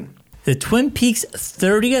ending. The Twin Peaks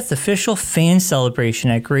 30th official fan celebration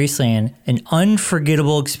at Graceland, an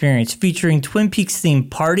unforgettable experience featuring Twin Peaks themed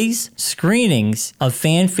parties, screenings of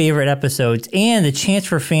fan favorite episodes, and the chance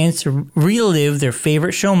for fans to relive their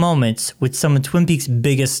favorite show moments with some of Twin Peaks'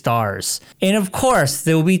 biggest stars. And of course,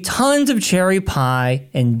 there will be tons of cherry pie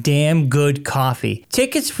and damn good coffee.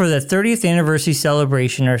 Tickets for the 30th anniversary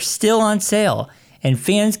celebration are still on sale, and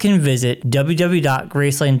fans can visit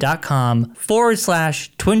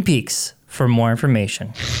www.graceland.com/Twin Peaks for more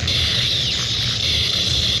information.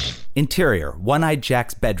 Interior, One-Eyed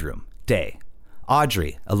Jack's bedroom, day.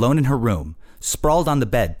 Audrey, alone in her room, sprawled on the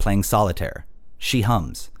bed playing solitaire. She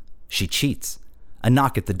hums. She cheats. A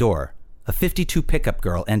knock at the door. A 52 pickup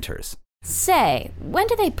girl enters. Say, when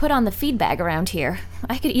do they put on the feed bag around here?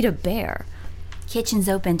 I could eat a bear. Kitchen's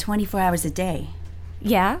open 24 hours a day.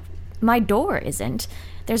 Yeah? My door isn't.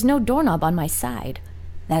 There's no doorknob on my side.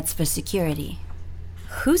 That's for security.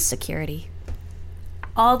 Whose security?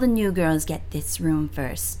 All the new girls get this room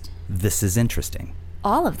first. This is interesting.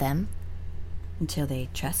 All of them? Until they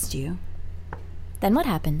trust you. Then what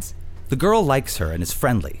happens? The girl likes her and is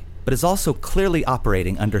friendly, but is also clearly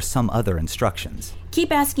operating under some other instructions.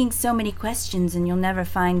 Keep asking so many questions and you'll never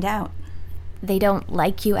find out. They don't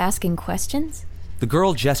like you asking questions? The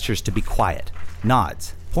girl gestures to be quiet,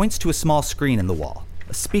 nods, points to a small screen in the wall.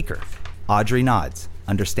 A speaker. Audrey nods,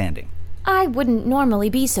 understanding. I wouldn't normally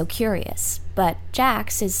be so curious, but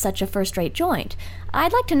Jack's is such a first-rate joint.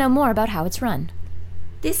 I'd like to know more about how it's run.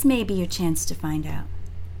 This may be your chance to find out.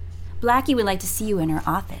 Blackie would like to see you in her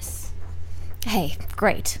office. Hey,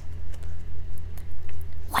 great.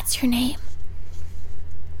 What's your name?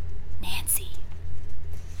 Nancy.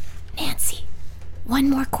 Nancy,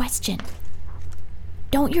 one more question.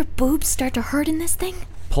 Don't your boobs start to hurt in this thing?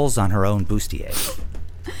 Pulls on her own bustier.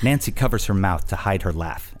 Nancy covers her mouth to hide her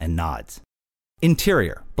laugh and nods.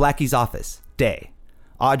 Interior, Blackie's office, day.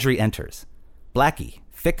 Audrey enters. Blackie,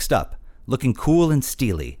 fixed up, looking cool and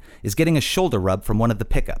steely, is getting a shoulder rub from one of the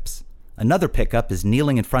pickups. Another pickup is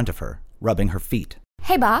kneeling in front of her, rubbing her feet.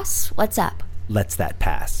 Hey, boss, what's up? Lets that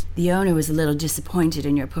pass. The owner was a little disappointed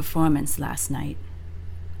in your performance last night.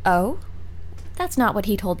 Oh? That's not what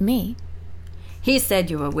he told me. He said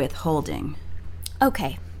you were withholding.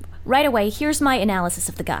 Okay. Right away, here's my analysis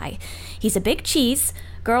of the guy. He's a big cheese.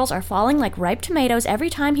 Girls are falling like ripe tomatoes every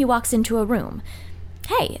time he walks into a room.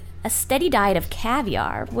 Hey, a steady diet of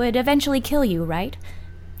caviar would eventually kill you, right?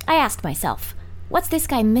 I asked myself, what's this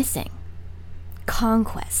guy missing?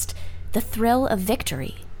 Conquest. The thrill of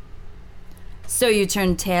victory. So you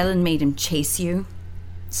turned tail and made him chase you?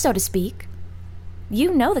 So to speak.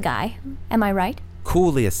 You know the guy, am I right?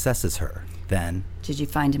 Coolly assesses her, then... Did you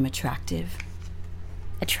find him attractive?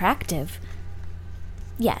 Attractive?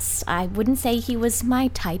 Yes, I wouldn't say he was my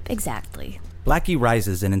type exactly. Blackie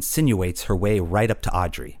rises and insinuates her way right up to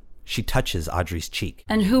Audrey. She touches Audrey's cheek.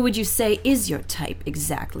 And who would you say is your type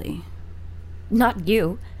exactly? Not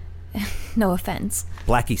you. No offense.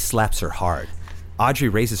 Blackie slaps her hard. Audrey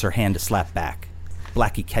raises her hand to slap back.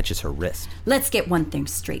 Blackie catches her wrist. Let's get one thing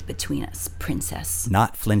straight between us, princess.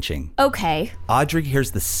 Not flinching. Okay. Audrey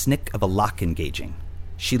hears the snick of a lock engaging.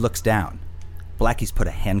 She looks down. Blackie's put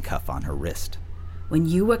a handcuff on her wrist. When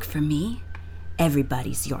you work for me,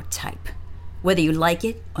 everybody's your type, whether you like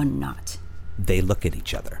it or not. They look at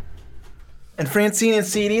each other. And Francine and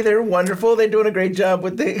CD, they're wonderful. They're doing a great job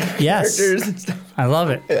with the characters and stuff. I love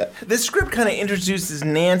it. Yeah. This script kind of introduces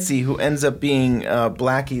Nancy, who ends up being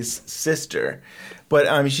Blackie's sister.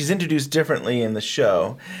 But she's introduced differently in the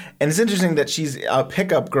show. And it's interesting that she's a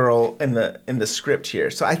pickup girl in the script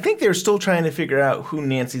here. So I think they're still trying to figure out who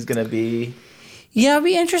Nancy's going to be. Yeah, it'd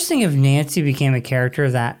be interesting if Nancy became a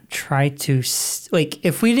character that tried to...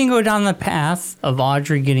 if we didn't go down the path of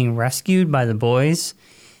Audrey getting rescued by the boys,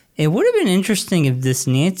 it would have been interesting if this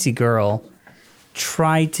Nancy girl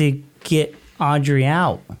tried to get Audrey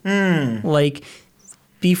out.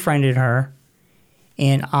 Befriended her,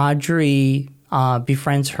 and Audrey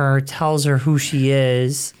befriends her, tells her who she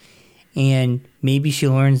is, and maybe she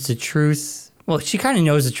learns the truth. Well, she kind of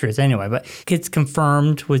knows the truth anyway, but gets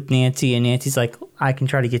confirmed with Nancy, and Nancy's like, I can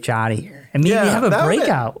try to get you out of here. And maybe have a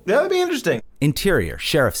breakout. That would be interesting. Interior,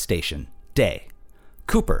 Sheriff's Station, day.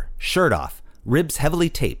 Cooper, shirt off, ribs heavily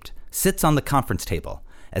taped, sits on the conference table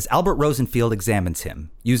as Albert Rosenfield examines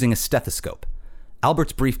him, using a stethoscope.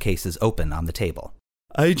 Albert's briefcase is open on the table.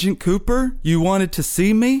 Agent Cooper, you wanted to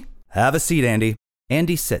see me? Have a seat, Andy.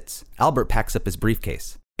 Andy sits. Albert packs up his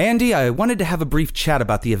briefcase. Andy, I wanted to have a brief chat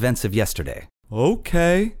about the events of yesterday.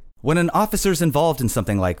 Okay. When an officer's involved in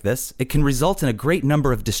something like this, it can result in a great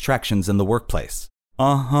number of distractions in the workplace.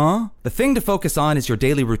 Uh-huh. The thing to focus on is your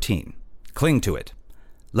daily routine. Cling to it.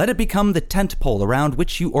 Let it become the tent pole around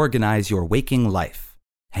which you organize your waking life,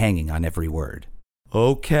 hanging on every word.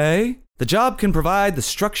 Okay. The job can provide the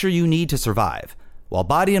structure you need to survive, while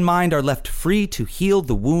body and mind are left free to heal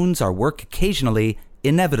the wounds our work occasionally,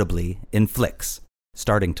 inevitably inflicts.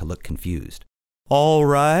 Starting to look confused. All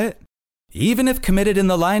right. Even if committed in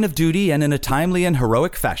the line of duty and in a timely and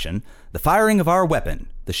heroic fashion, the firing of our weapon,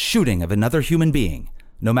 the shooting of another human being,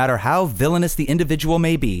 no matter how villainous the individual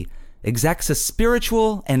may be, exacts a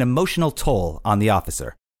spiritual and emotional toll on the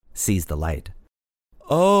officer. Sees the light.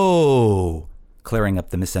 Oh, clearing up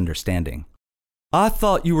the misunderstanding. I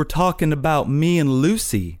thought you were talking about me and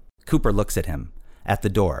Lucy. Cooper looks at him. At the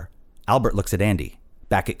door, Albert looks at Andy.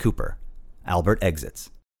 Back at Cooper. Albert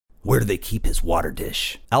exits. Where do they keep his water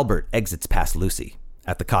dish? Albert exits past Lucy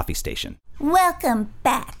at the coffee station. Welcome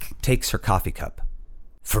back. Takes her coffee cup.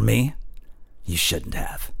 For me, you shouldn't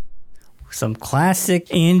have. Some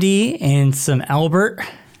classic Andy and some Albert.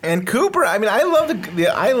 And Cooper, I mean, I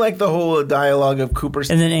like the whole dialogue of Cooper's.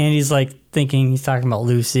 And then Andy's like thinking he's talking about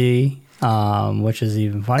Lucy, which is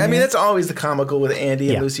even funnier. I mean, that's always the comical with Andy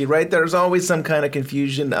and Yeah. Lucy, right? There's always some kind of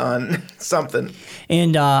confusion on something.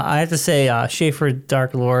 And I have to say, Schaefer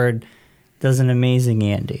Dark Lord does an amazing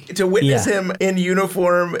Andy. To witness Yeah. him in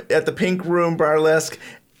uniform at the Pink Room Burlesque,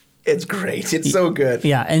 it's great. It's so good.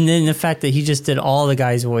 Yeah, and then the fact that he just did all the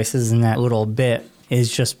guys' voices in that little bit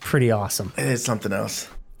is just pretty awesome. It is something else.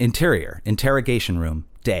 Interior, interrogation room,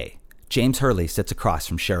 day. James Hurley sits across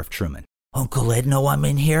from Sheriff Truman. Uncle Ed know I'm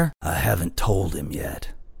in here? I haven't told him yet.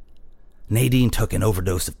 Nadine took an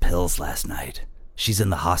overdose of pills last night. She's in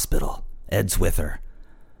the hospital. Ed's with her.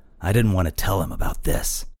 I didn't want to tell him about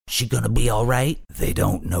this. She gonna be all right? They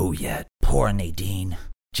don't know yet. Poor Nadine.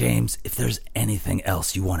 James, if there's anything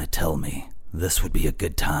else you want to tell me, this would be a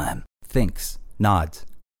good time. Thinks, nods.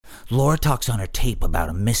 Laura talks on her tape about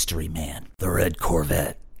a mystery man. The red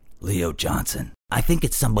Corvette. Leo Johnson. I think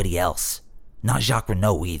it's somebody else. Not Jacques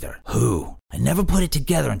Renault either. Who? I never put it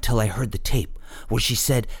together until I heard the tape where she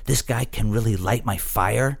said this guy can really light my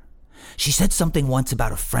fire. She said something once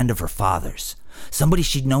about a friend of her father's. Somebody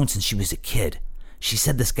she'd known since she was a kid. She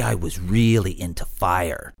said this guy was really into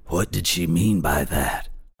fire. What did she mean by that?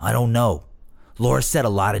 I don't know. Laura said a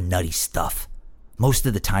lot of nutty stuff. Most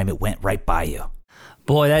of the time it went right by you.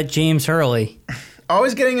 Boy, that James Hurley.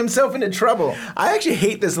 Always getting himself into trouble. I actually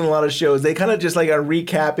hate this in a lot of shows. They kind of just like are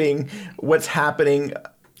recapping what's happening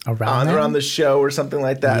around the show or something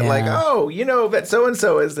like that. Yeah. Like, oh, you know that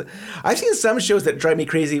so-and-so is... I've seen some shows that drive me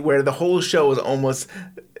crazy where the whole show is almost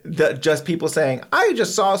just people saying, I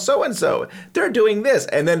just saw so-and-so. They're doing this.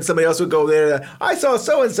 And then somebody else would go there, I saw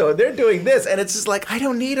so-and-so. They're doing this. And it's just like, I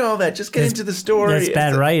don't need all that. Just get into the story. That's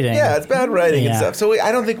bad writing. Yeah, it's bad writing and Yeah. stuff. So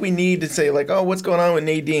I don't think we need to say like, oh, what's going on with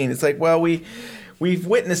Nadine? It's like, well, We've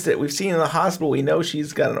witnessed it. We've seen it in the hospital. We know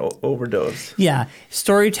she's got an overdose. Yeah,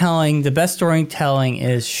 storytelling, the best storytelling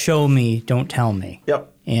is show me, don't tell me.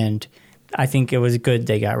 Yep. And I think it was good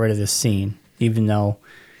they got rid of this scene, even though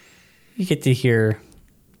you get to hear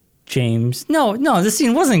James. No, this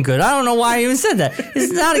scene wasn't good. I don't know why I even said that.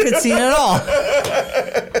 It's not a good scene at all.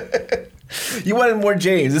 You wanted more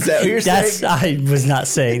James. Is that what you're saying? I was not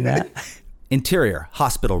saying that. Interior,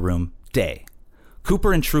 hospital room, day.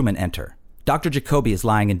 Cooper and Truman enter. Dr. Jacoby is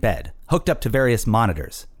lying in bed, hooked up to various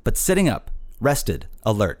monitors, but sitting up, rested,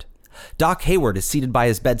 alert. Doc Hayward is seated by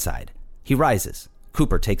his bedside. He rises.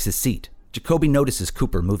 Cooper takes his seat. Jacoby notices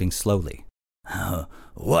Cooper moving slowly.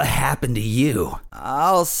 What happened to you?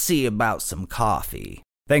 I'll see about some coffee.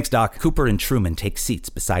 Thanks, Doc. Cooper and Truman take seats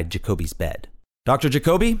beside Jacoby's bed. Dr.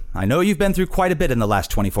 Jacoby, I know you've been through quite a bit in the last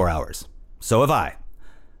 24 hours. So have I.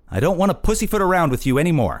 I don't want to pussyfoot around with you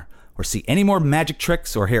anymore, or see any more magic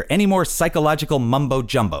tricks, or hear any more psychological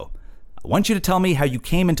mumbo-jumbo. I want you to tell me how you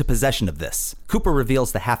came into possession of this. Cooper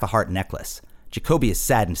reveals the half-a-heart necklace. Jacoby is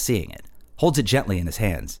saddened seeing it, holds it gently in his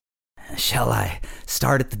hands. Shall I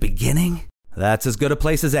start at the beginning? That's as good a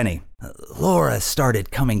place as any. Laura started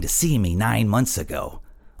coming to see me 9 months ago,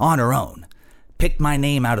 on her own. Picked my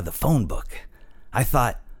name out of the phone book. I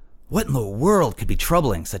thought, what in the world could be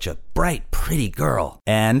troubling such a bright, pretty girl?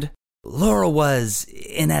 And Laura was,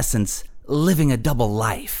 in essence, living a double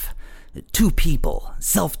life. Two people,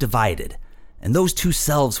 self-divided, and those two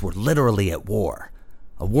selves were literally at war.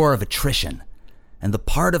 A war of attrition. And the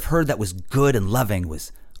part of her that was good and loving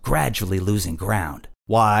was gradually losing ground.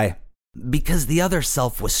 Why? Because the other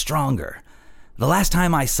self was stronger. The last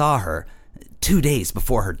time I saw her, 2 days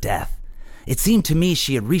before her death, it seemed to me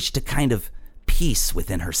she had reached a kind of peace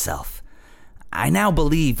within herself. I now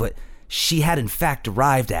believe what she had in fact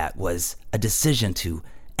arrived at was a decision to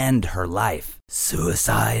end her life.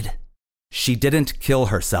 Suicide? She didn't kill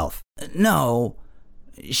herself. No,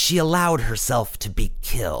 she allowed herself to be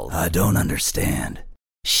killed. I don't understand.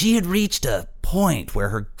 She had reached a point where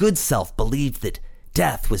her good self believed that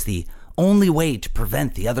death was the only way to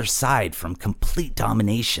prevent the other side from complete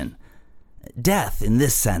domination. Death, in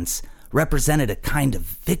this sense, represented a kind of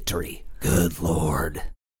victory. Good Lord.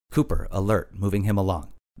 Cooper, alert, moving him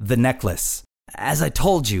along. The necklace. As I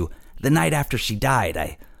told you, the night after she died,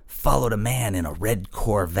 I followed a man in a red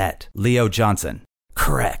Corvette. Leo Johnson.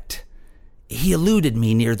 Correct. He eluded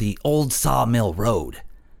me near the old Sawmill Road.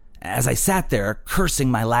 As I sat there,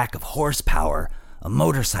 cursing my lack of horsepower, a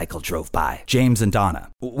motorcycle drove by, James and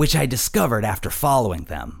Donna, which I discovered after following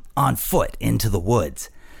them, on foot into the woods.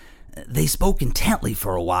 They spoke intently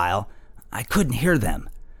for a while. I couldn't hear them.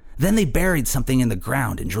 Then they buried something in the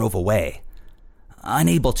ground and drove away.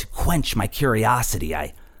 Unable to quench my curiosity,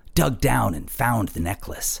 I dug down and found the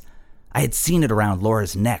necklace. I had seen it around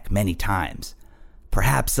Laura's neck many times.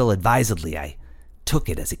 Perhaps ill-advisedly, I took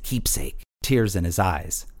it as a keepsake, tears in his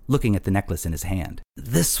eyes, looking at the necklace in his hand.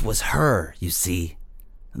 This was her, you see.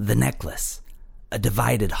 The necklace. A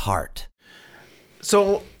divided heart.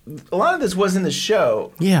 So a lot of this was in the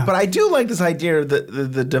show. Yeah. But I do like this idea of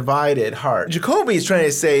the divided heart. Jacoby is trying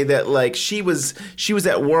to say that like she was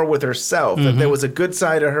at war with herself. That there was a good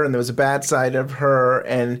side of her and there was a bad side of her,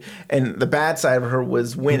 and the bad side of her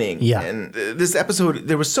was winning. Yeah. And this episode,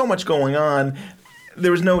 there was so much going on.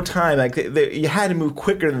 There was no time. Like you had to move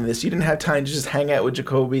quicker than this. You didn't have time to just hang out with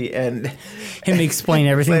Jacoby and him explain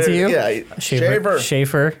everything to you. Yeah,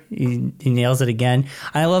 Schaefer. He nails it again.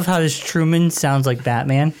 I love how this Truman sounds like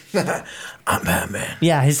Batman. I'm Batman.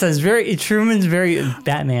 Yeah, he says Truman's very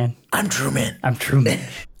Batman. I'm Truman.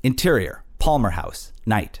 Interior, Palmer House,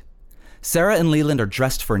 night. Sarah and Leland are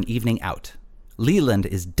dressed for an evening out. Leland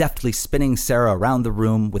is deftly spinning Sarah around the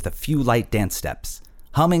room with a few light dance steps,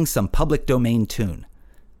 humming some public domain tune.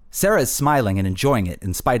 Sarah is smiling and enjoying it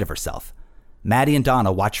in spite of herself. Maddie and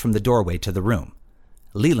Donna watch from the doorway to the room.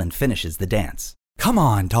 Leland finishes the dance. Come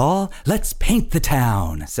on, doll, let's paint the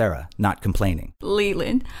town, Sarah, not complaining.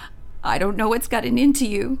 Leland, I don't know what's gotten into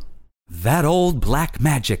you. That old black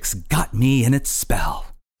magic's got me in its spell.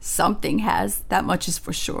 Something has, that much is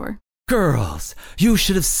for sure. Girls, you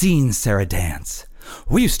should have seen Sarah dance.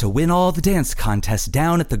 We used to win all the dance contests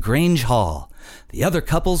down at the Grange Hall. The other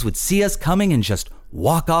couples would see us coming and just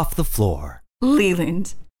walk off the floor.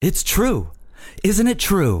 Leland. It's true. Isn't it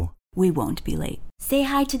true? We won't be late. Say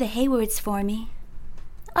hi to the Haywards for me.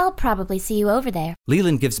 I'll probably see you over there.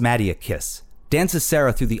 Leland gives Maddie a kiss, dances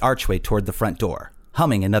Sarah through the archway toward the front door,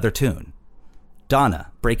 humming another tune.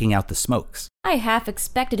 Donna breaking out the smokes. I half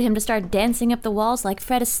expected him to start dancing up the walls like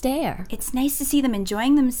Fred Astaire. It's nice to see them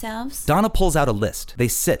enjoying themselves. Donna pulls out a list. They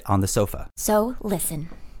sit on the sofa. So, listen.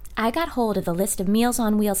 I got hold of the list of Meals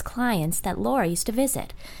on Wheels clients that Laura used to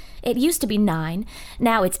visit. It used to be 9.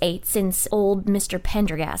 Now it's 8 since old Mr.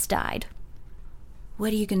 Pendergast died.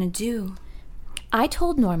 What are you gonna do? I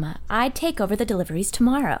told Norma I'd take over the deliveries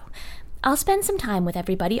tomorrow. I'll spend some time with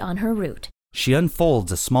everybody on her route. She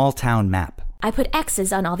unfolds a small town map. I put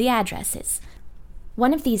X's on all the addresses.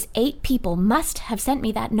 One of these 8 people must have sent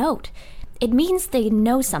me that note. It means they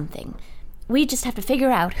know something. We just have to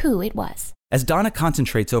figure out who it was. As Donna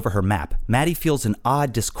concentrates over her map, Maddie feels an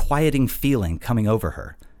odd, disquieting feeling coming over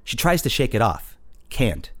her. She tries to shake it off.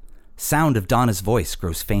 Can't. Sound of Donna's voice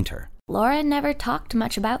grows fainter. Laura never talked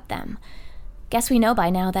much about them. Guess we know by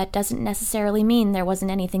now that doesn't necessarily mean there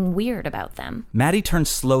wasn't anything weird about them. Maddie turns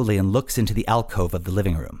slowly and looks into the alcove of the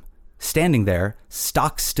living room. Standing there,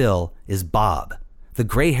 stock still, is Bob, the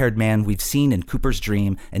gray-haired man we've seen in Cooper's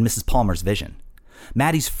dream and Mrs. Palmer's vision.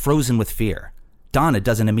 Maddie's frozen with fear. Donna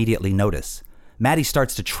doesn't immediately notice. Maddie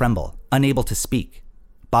starts to tremble, unable to speak.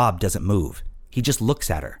 Bob doesn't move. He just looks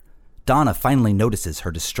at her. Donna finally notices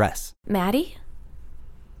her distress. Maddie?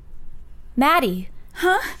 Maddie?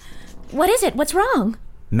 Huh? What is it? What's wrong?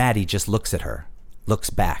 Maddie just looks at her, looks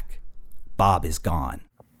back. Bob is gone.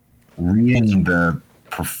 Reading the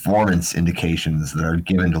performance indications that are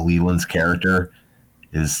given to Leland's character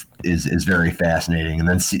is very fascinating, and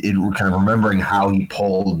then kind of remembering how he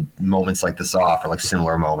pulled moments like this off, or like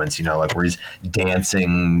similar moments, like where he's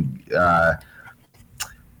dancing,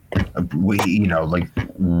 like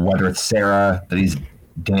whether it's Sarah that he's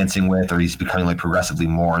dancing with, or he's becoming like progressively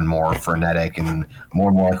more and more frenetic and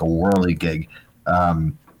more like a whirligig.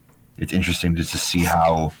 It's interesting just to see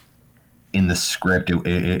how in the script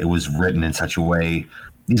it was written in such a way.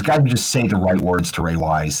 These guys would just say the right words to Ray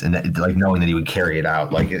Wise, and like knowing that he would carry it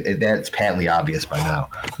out. Like that's patently obvious by now.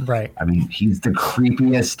 Right. I mean, he's the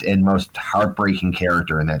creepiest and most heartbreaking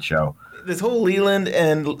character in that show. This whole Leland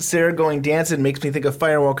and Sarah going dancing makes me think of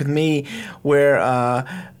Firewalk with Me, where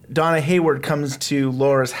Donna Hayward comes to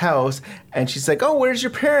Laura's house, and she's like, "Oh, where's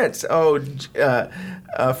your parents? Oh,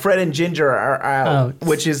 Fred and Ginger are out,"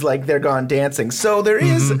 which is like they're gone dancing. So there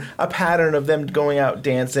is a pattern of them going out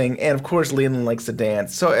dancing, and of course Leland likes to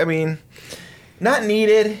dance. So I mean, not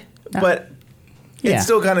needed, but it's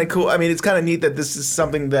still kind of cool. I mean, it's kind of neat that this is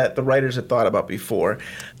something that the writers had thought about before.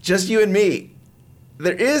 Just you and me.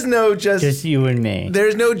 There is no just you and me.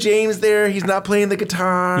 There's no James there. He's not playing the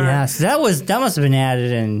guitar. Yeah, so that must have been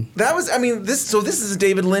added in. That was, I mean, this is a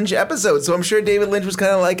David Lynch episode, so I'm sure David Lynch was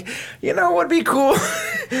kind of like, you know what'd be cool?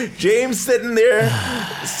 James sitting there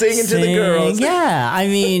singing to the girls. Yeah, I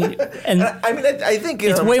mean, and I think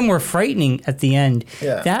it's way more frightening at the end.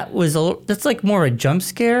 Yeah. That's like more a jump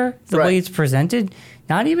scare, the way it's presented.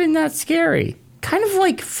 Not even that scary. Kind of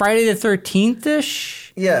like Friday the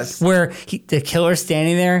 13th-ish. Yes. Where the killer's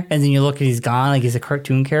standing there, and then you look and he's gone, like he's a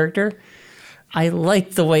cartoon character. I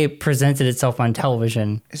like the way it presented itself on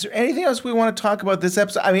television. Is there anything else we want to talk about this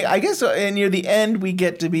episode? I mean, I guess near the end we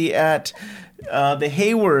get to be at the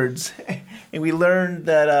Haywards, and we learn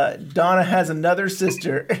that Donna has another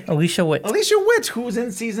sister. Alicia Witt. Alicia Witt, who's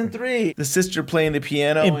in season 3. The sister playing the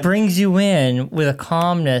piano. It brings you in with a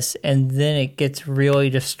calmness, and then it gets really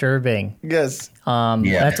disturbing. Yes.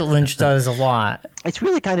 That's what Lynch does a lot. It's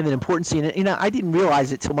really kind of an important scene. You know, I didn't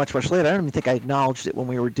realize it till much later. I don't even think I acknowledged it when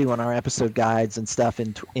we were doing our episode guides and stuff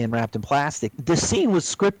in Wrapped in Plastic. The scene was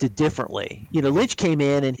scripted differently. You know, Lynch came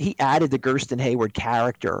in and he added the Gersten Hayward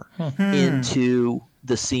character into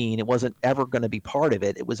the scene. It wasn't ever going to be part of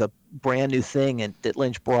it. It was a brand new thing that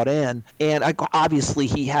Lynch brought in. And obviously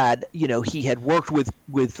he had worked with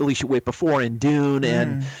Alicia Witt before in Dune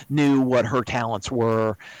and knew what her talents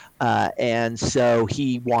were. And so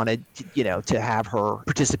he wanted, to have her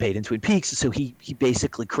participate in Twin Peaks. So he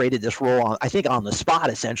basically created this role, on the spot,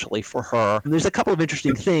 essentially, for her. And there's a couple of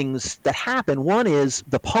interesting things that happen. One is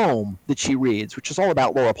the poem that she reads, which is all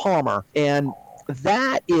about Laura Palmer. And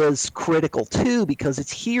that is critical, too, because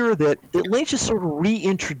it's here that Lynch is sort of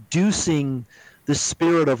reintroducing the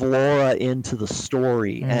spirit of Laura into the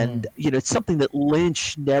story. And, it's something that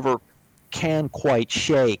Lynch never can quite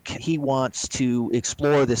shake. He wants to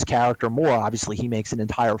explore this character more. Obviously, he makes an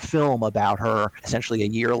entire film about her essentially a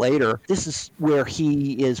year later. This is where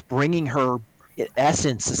he is bringing her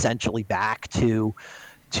essence essentially back to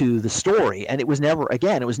the story. And it was never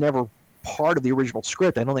part of the original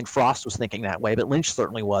script. I don't think Frost was thinking that way, but Lynch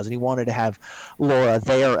certainly was. And he wanted to have Laura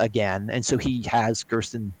there again. And so he has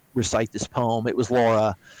Gersten recite this poem. It was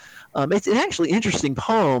Laura. It's an actually interesting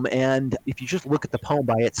poem, and if you just look at the poem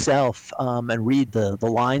by itself and read the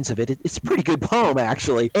lines of it, it's a pretty good poem,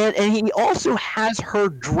 actually. And he also has her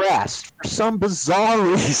dressed for some bizarre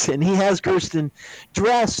reason. He has Gersten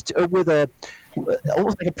dressed with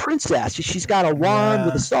almost like a princess. She's got a wand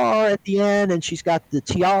with a star at the end, and she's got the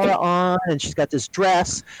tiara on, and she's got this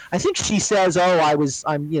dress. I think she says,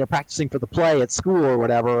 I'm practicing for the play at school or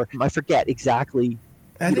whatever. I forget exactly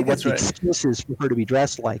what the excuse is for her to be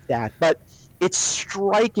dressed like that. But it's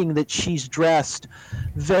striking that she's dressed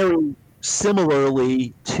very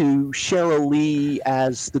similarly to Cheryl Lee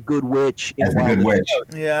as the Good Witch in Wild at Heart.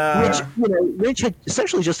 Yeah. Which, Lynch had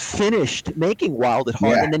essentially just finished making Wild at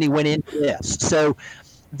Heart, and then he went into this. So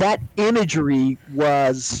that imagery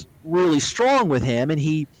was really strong with him, and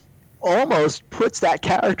he almost puts that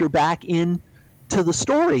character back in to the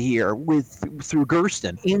story here through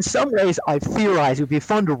Gersten. In some ways, I've theorized it would be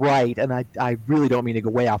fun to write, and I really don't mean to go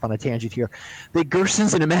way off on a tangent here, that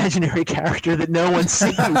Gersten's an imaginary character that no one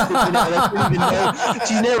sees.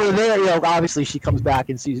 She's never there. Obviously she comes back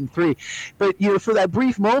in season 3, but for that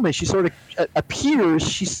brief moment, she sort of appears.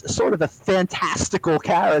 She's sort of a fantastical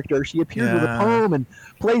character. She appears with a poem and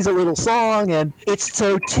plays a little song, and it's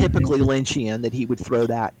so typically Lynchian that he would throw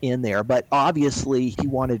that in there. But obviously, he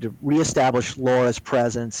wanted to reestablish Laura's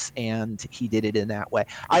presence, and he did it in that way.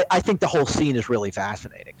 I think the whole scene is really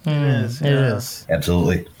fascinating. It is.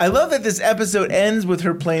 Absolutely. I love that this episode ends with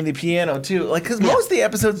her playing the piano, too. Because most of the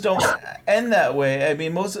episodes don't end that way. I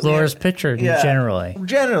mean, most of Laura's pictured, generally.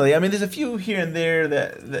 Generally. I mean, there's a few here and there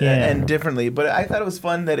that end differently, but I thought it was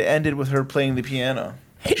fun that it ended with her playing the piano.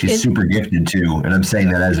 She's super gifted too, and I'm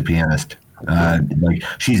saying that as a pianist.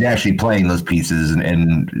 She's actually playing those pieces,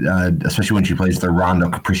 and especially when she plays the Rondo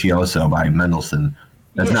Capriccioso by Mendelssohn.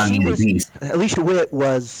 That's not an easy piece. Alicia Witt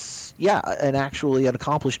was, an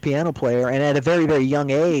accomplished piano player, and at a very, very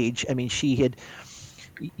young age. I mean, she had,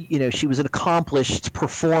 she was an accomplished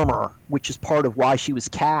performer, which is part of why she was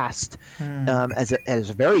cast as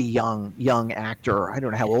a very young actor. I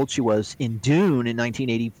don't know how old she was in Dune in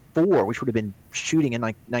 1984, which would have been shooting in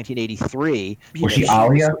 1983. Was she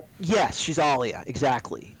Alia? Yes, she's Alia,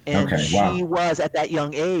 exactly. And she was at that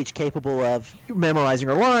young age capable of memorizing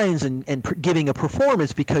her lines and giving a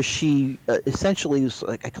performance, because she essentially was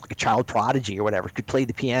like a child prodigy or whatever, could play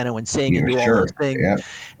the piano and sing and do all those things. Yeah.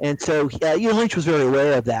 And so Lynch was very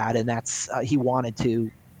aware of that, and that's he wanted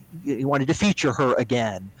to feature her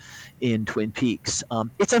again in Twin Peaks.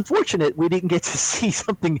 It's unfortunate we didn't get to see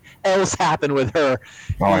something else happen with her.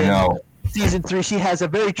 I know. season 3, she has a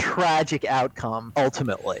very tragic outcome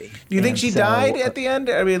ultimately. Do you think And she so- died at the end?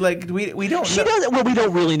 I mean, like we don't. She know. doesn't. Well, we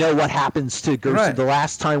don't really know what happens to Gertrude. Right. The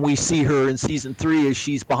last time we see her in season 3 is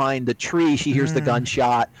she's behind the tree. She hears the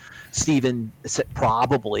gunshot. Stephen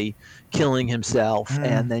probably killing himself,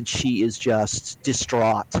 and then she is just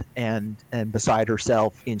distraught and beside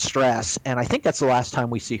herself in stress. And I think that's the last time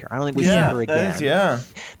we see her. I don't think we see her again.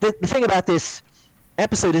 The thing about this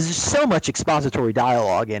episode is there's so much expository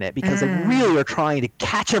dialogue in it because they really are trying to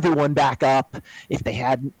catch everyone back up if they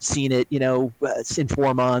hadn't seen it, in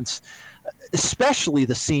 4 months. Especially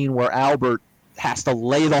the scene where Albert has to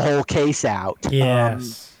lay the whole case out.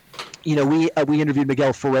 Yes. We interviewed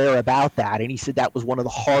Miguel Ferrer about that, and he said that was one of the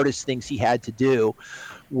hardest things he had to do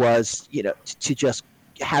was, to just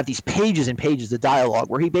have these pages and pages of dialogue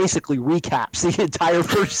where he basically recaps the entire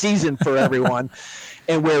first season for everyone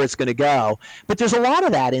and where it's going to go. But there's a lot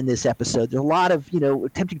of that in this episode. There's a lot of,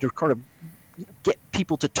 attempting to kind of get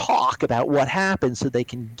people to talk about what happened so they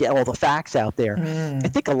can get all the facts out there. I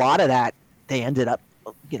think a lot of that they ended up,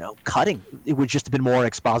 cutting. It would just have been more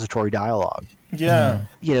expository dialogue. Yeah.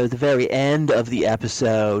 The very end of the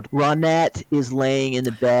episode, Ronette is laying in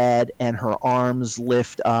the bed and her arms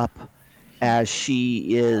lift up as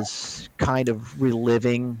she is kind of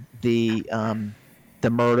reliving the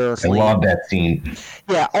murder. I love that scene.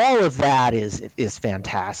 Yeah, all of that is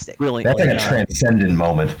fantastic. Really, That's like a transcendent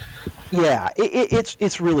moment. Yeah,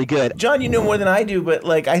 it's really good. John, you know more than I do, but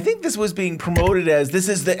I think this was being promoted as this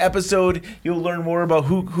is the episode you'll learn more about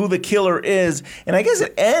who the killer is, and I guess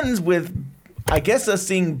it ends with us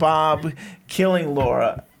seeing Bob killing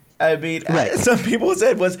Laura. I mean, some people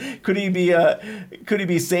said could he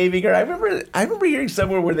be saving her? I remember hearing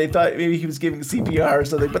somewhere where they thought maybe he was giving CPR or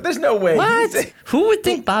something, but there's no way. What? Who would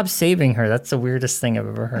think Bob's saving her? That's the weirdest thing I've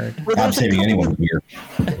ever heard. Bob saving anyone here.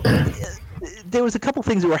 There was a couple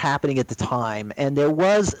things that were happening at the time, and there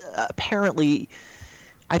was apparently,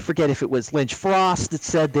 I forget if it was Lynch Frost that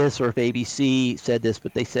said this or if ABC said this,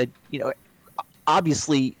 but they said,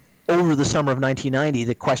 obviously over the summer of 1990,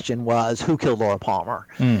 the question was who killed Laura Palmer,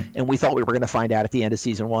 and we thought we were going to find out at the end of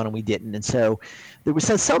season 1, and we didn't. And so there was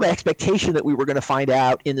some expectation that we were going to find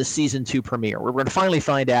out in the season 2 premiere. We were going to finally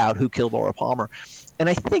find out who killed Laura Palmer. And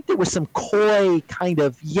I think there was some coy kind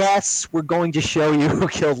of, yes, we're going to show you who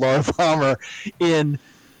killed Laura Palmer and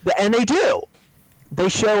they do. They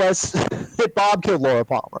show us that Bob killed Laura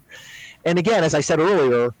Palmer. And again, as I said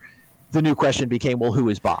earlier, the new question became, well, who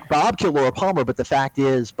is Bob? Bob killed Laura Palmer, but the fact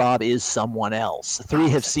is Bob is someone else. 3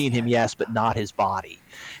 have seen him, yes, but not his body.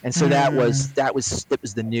 And so that was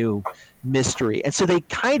the new mystery. And so they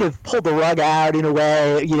kind of pulled the rug out in a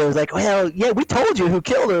way, it was like, well, yeah, we told you who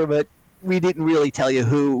killed her, but we didn't really tell you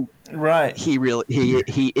who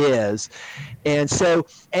he is.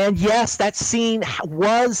 And yes, that scene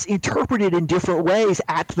was interpreted in different ways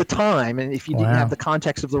at the time. And if you didn't have the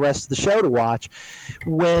context of the rest of the show to watch,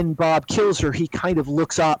 when Bob kills her, he kind of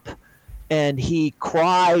looks up and he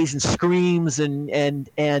cries and screams and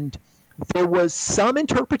there was some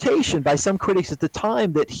interpretation by some critics at the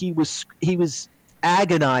time that he was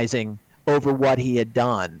agonizing over what he had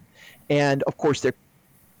done. And of course there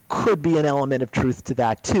could be an element of truth to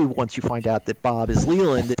that too once you find out that Bob is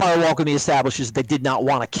Leland. Firewalk with Me establishes they did not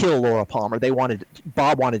want to kill Laura Palmer.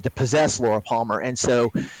 Bob wanted to possess Laura Palmer, and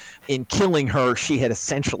so in killing her she had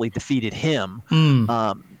essentially defeated him.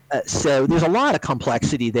 So there's a lot of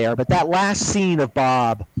complexity there, but that last scene of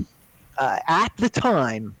Bob at the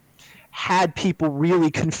time had people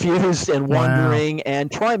really confused and wondering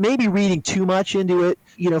and maybe reading too much into it.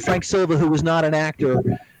 Frank Silva, who was not an actor,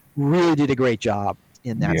 really did a great job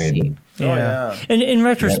in that scene. Yeah. And in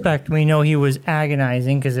retrospect, we know he was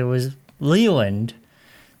agonizing because it was Leland.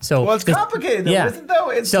 So it's complicated, though, isn't it? Though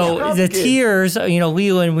it's the tears,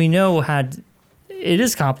 Leland, we know it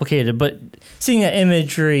is complicated, but seeing that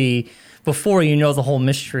imagery before the whole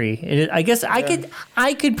mystery, I guess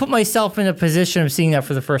I could put myself in a position of seeing that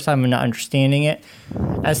for the first time and not understanding it.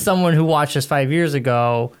 As someone who watched this 5 years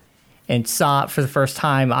ago and saw it for the first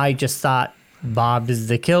time, I just thought Bob is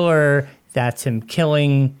the killer. That's him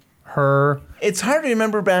killing her. It's hard to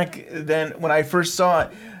remember back then when I first saw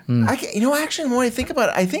it. Actually, the more I think about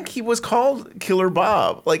it, I think he was called Killer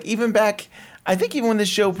Bob. Even when this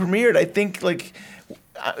show premiered, I think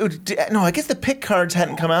I guess the pick cards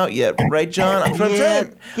hadn't come out yet, right, John?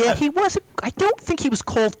 He wasn't. I don't think he was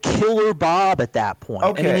called Killer Bob at that point.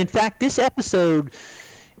 Okay. And in fact, this episode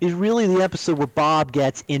is really the episode where Bob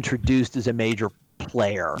gets introduced as a major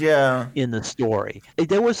player Yeah. in the story.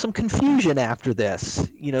 There was some confusion after this.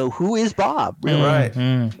 You know, who is Bob? Really?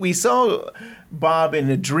 Right. We saw Bob in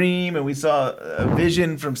a dream, and we saw a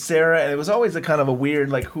vision from Sarah, and it was always a kind of a weird,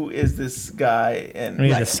 like, who is this guy? And I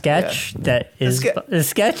mean, the sketch that is the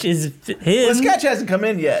sketch is him. The sketch hasn't come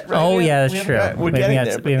in yet. Right? Oh yeah, that's true. We're getting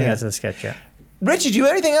there. We haven't got to the sketch yet. Richie, do you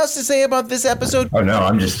have anything else to say about this episode? Oh, no,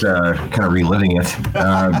 I'm just kind of reliving it.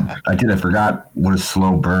 I forgot what a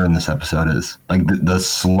slow burn this episode is. Like, the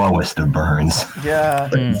slowest of burns. Yeah.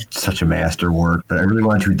 Such a masterwork. But I really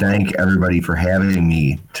want to thank everybody for having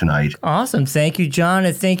me tonight. Awesome. Thank you, John,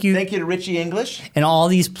 and thank you to Richie English. And all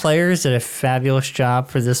these players did a fabulous job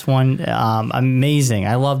for this one. Amazing.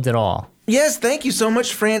 I loved it all. Yes, thank you so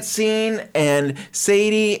much, Francine and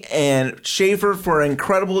Sadie and Schaefer, for an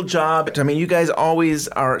incredible job. I mean, you guys always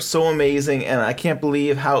are so amazing, and I can't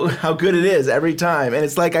believe how good it is every time. And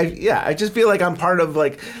it's like, I just feel like I'm part of,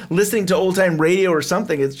 like, listening to old-time radio or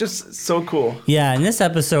something. It's just so cool. Yeah, in this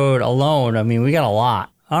episode alone, I mean, we got a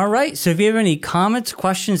lot. All right, so if you have any comments,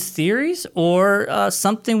 questions, theories, or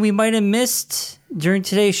something we might have missed during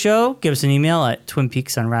today's show, give us an email at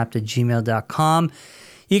twinpeaksunwrapped@gmail.com.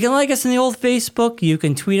 You can like us in the old Facebook. You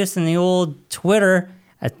can tweet us in the old Twitter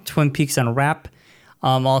at Twin Peaks Unwrapped.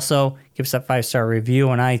 Also, give us that 5-star review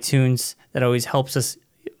on iTunes. That always helps us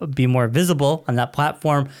be more visible on that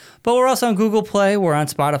platform. But we're also on Google Play. We're on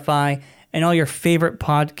Spotify and all your favorite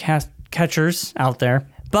podcast catchers out there.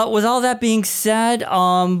 But with all that being said,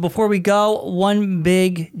 before we go, one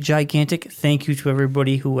big, gigantic thank you to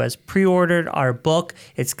everybody who has pre-ordered our book.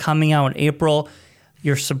 It's coming out in April.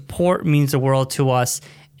 Your support means the world to us.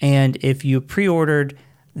 And if you pre-ordered,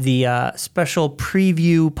 the special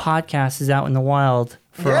preview podcast is out in the wild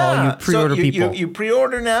for all you pre-order people. You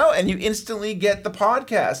pre-order now, and you instantly get the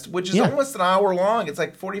podcast, which is almost an hour long. It's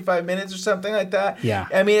like 45 minutes or something like that. Yeah.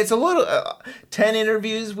 I mean, it's a little 10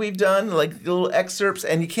 interviews we've done, like little excerpts,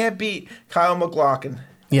 and you can't beat Kyle MacLachlan.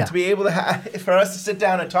 Yeah. To be able to for us to sit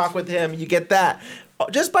down and talk with him, you get that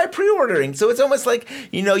just by pre-ordering. So it's almost like,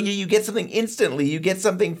 you get something instantly. You get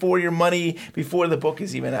something for your money before the book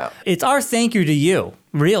is even out. It's our thank you to you,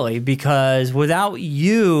 really, because without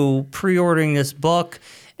you pre-ordering this book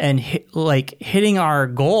and hitting our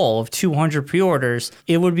goal of 200 pre-orders,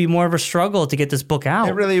 it would be more of a struggle to get this book out.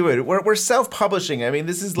 It really would. We're self-publishing. I mean,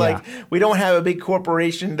 this is like, we don't have a big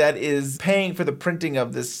corporation that is paying for the printing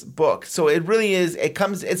of this book. So it really is,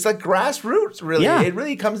 it's like grassroots, really. Yeah. It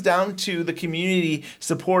really comes down to the community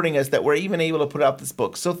supporting us that we're even able to put out this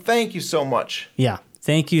book. So thank you so much. Yeah.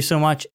 Thank you so much.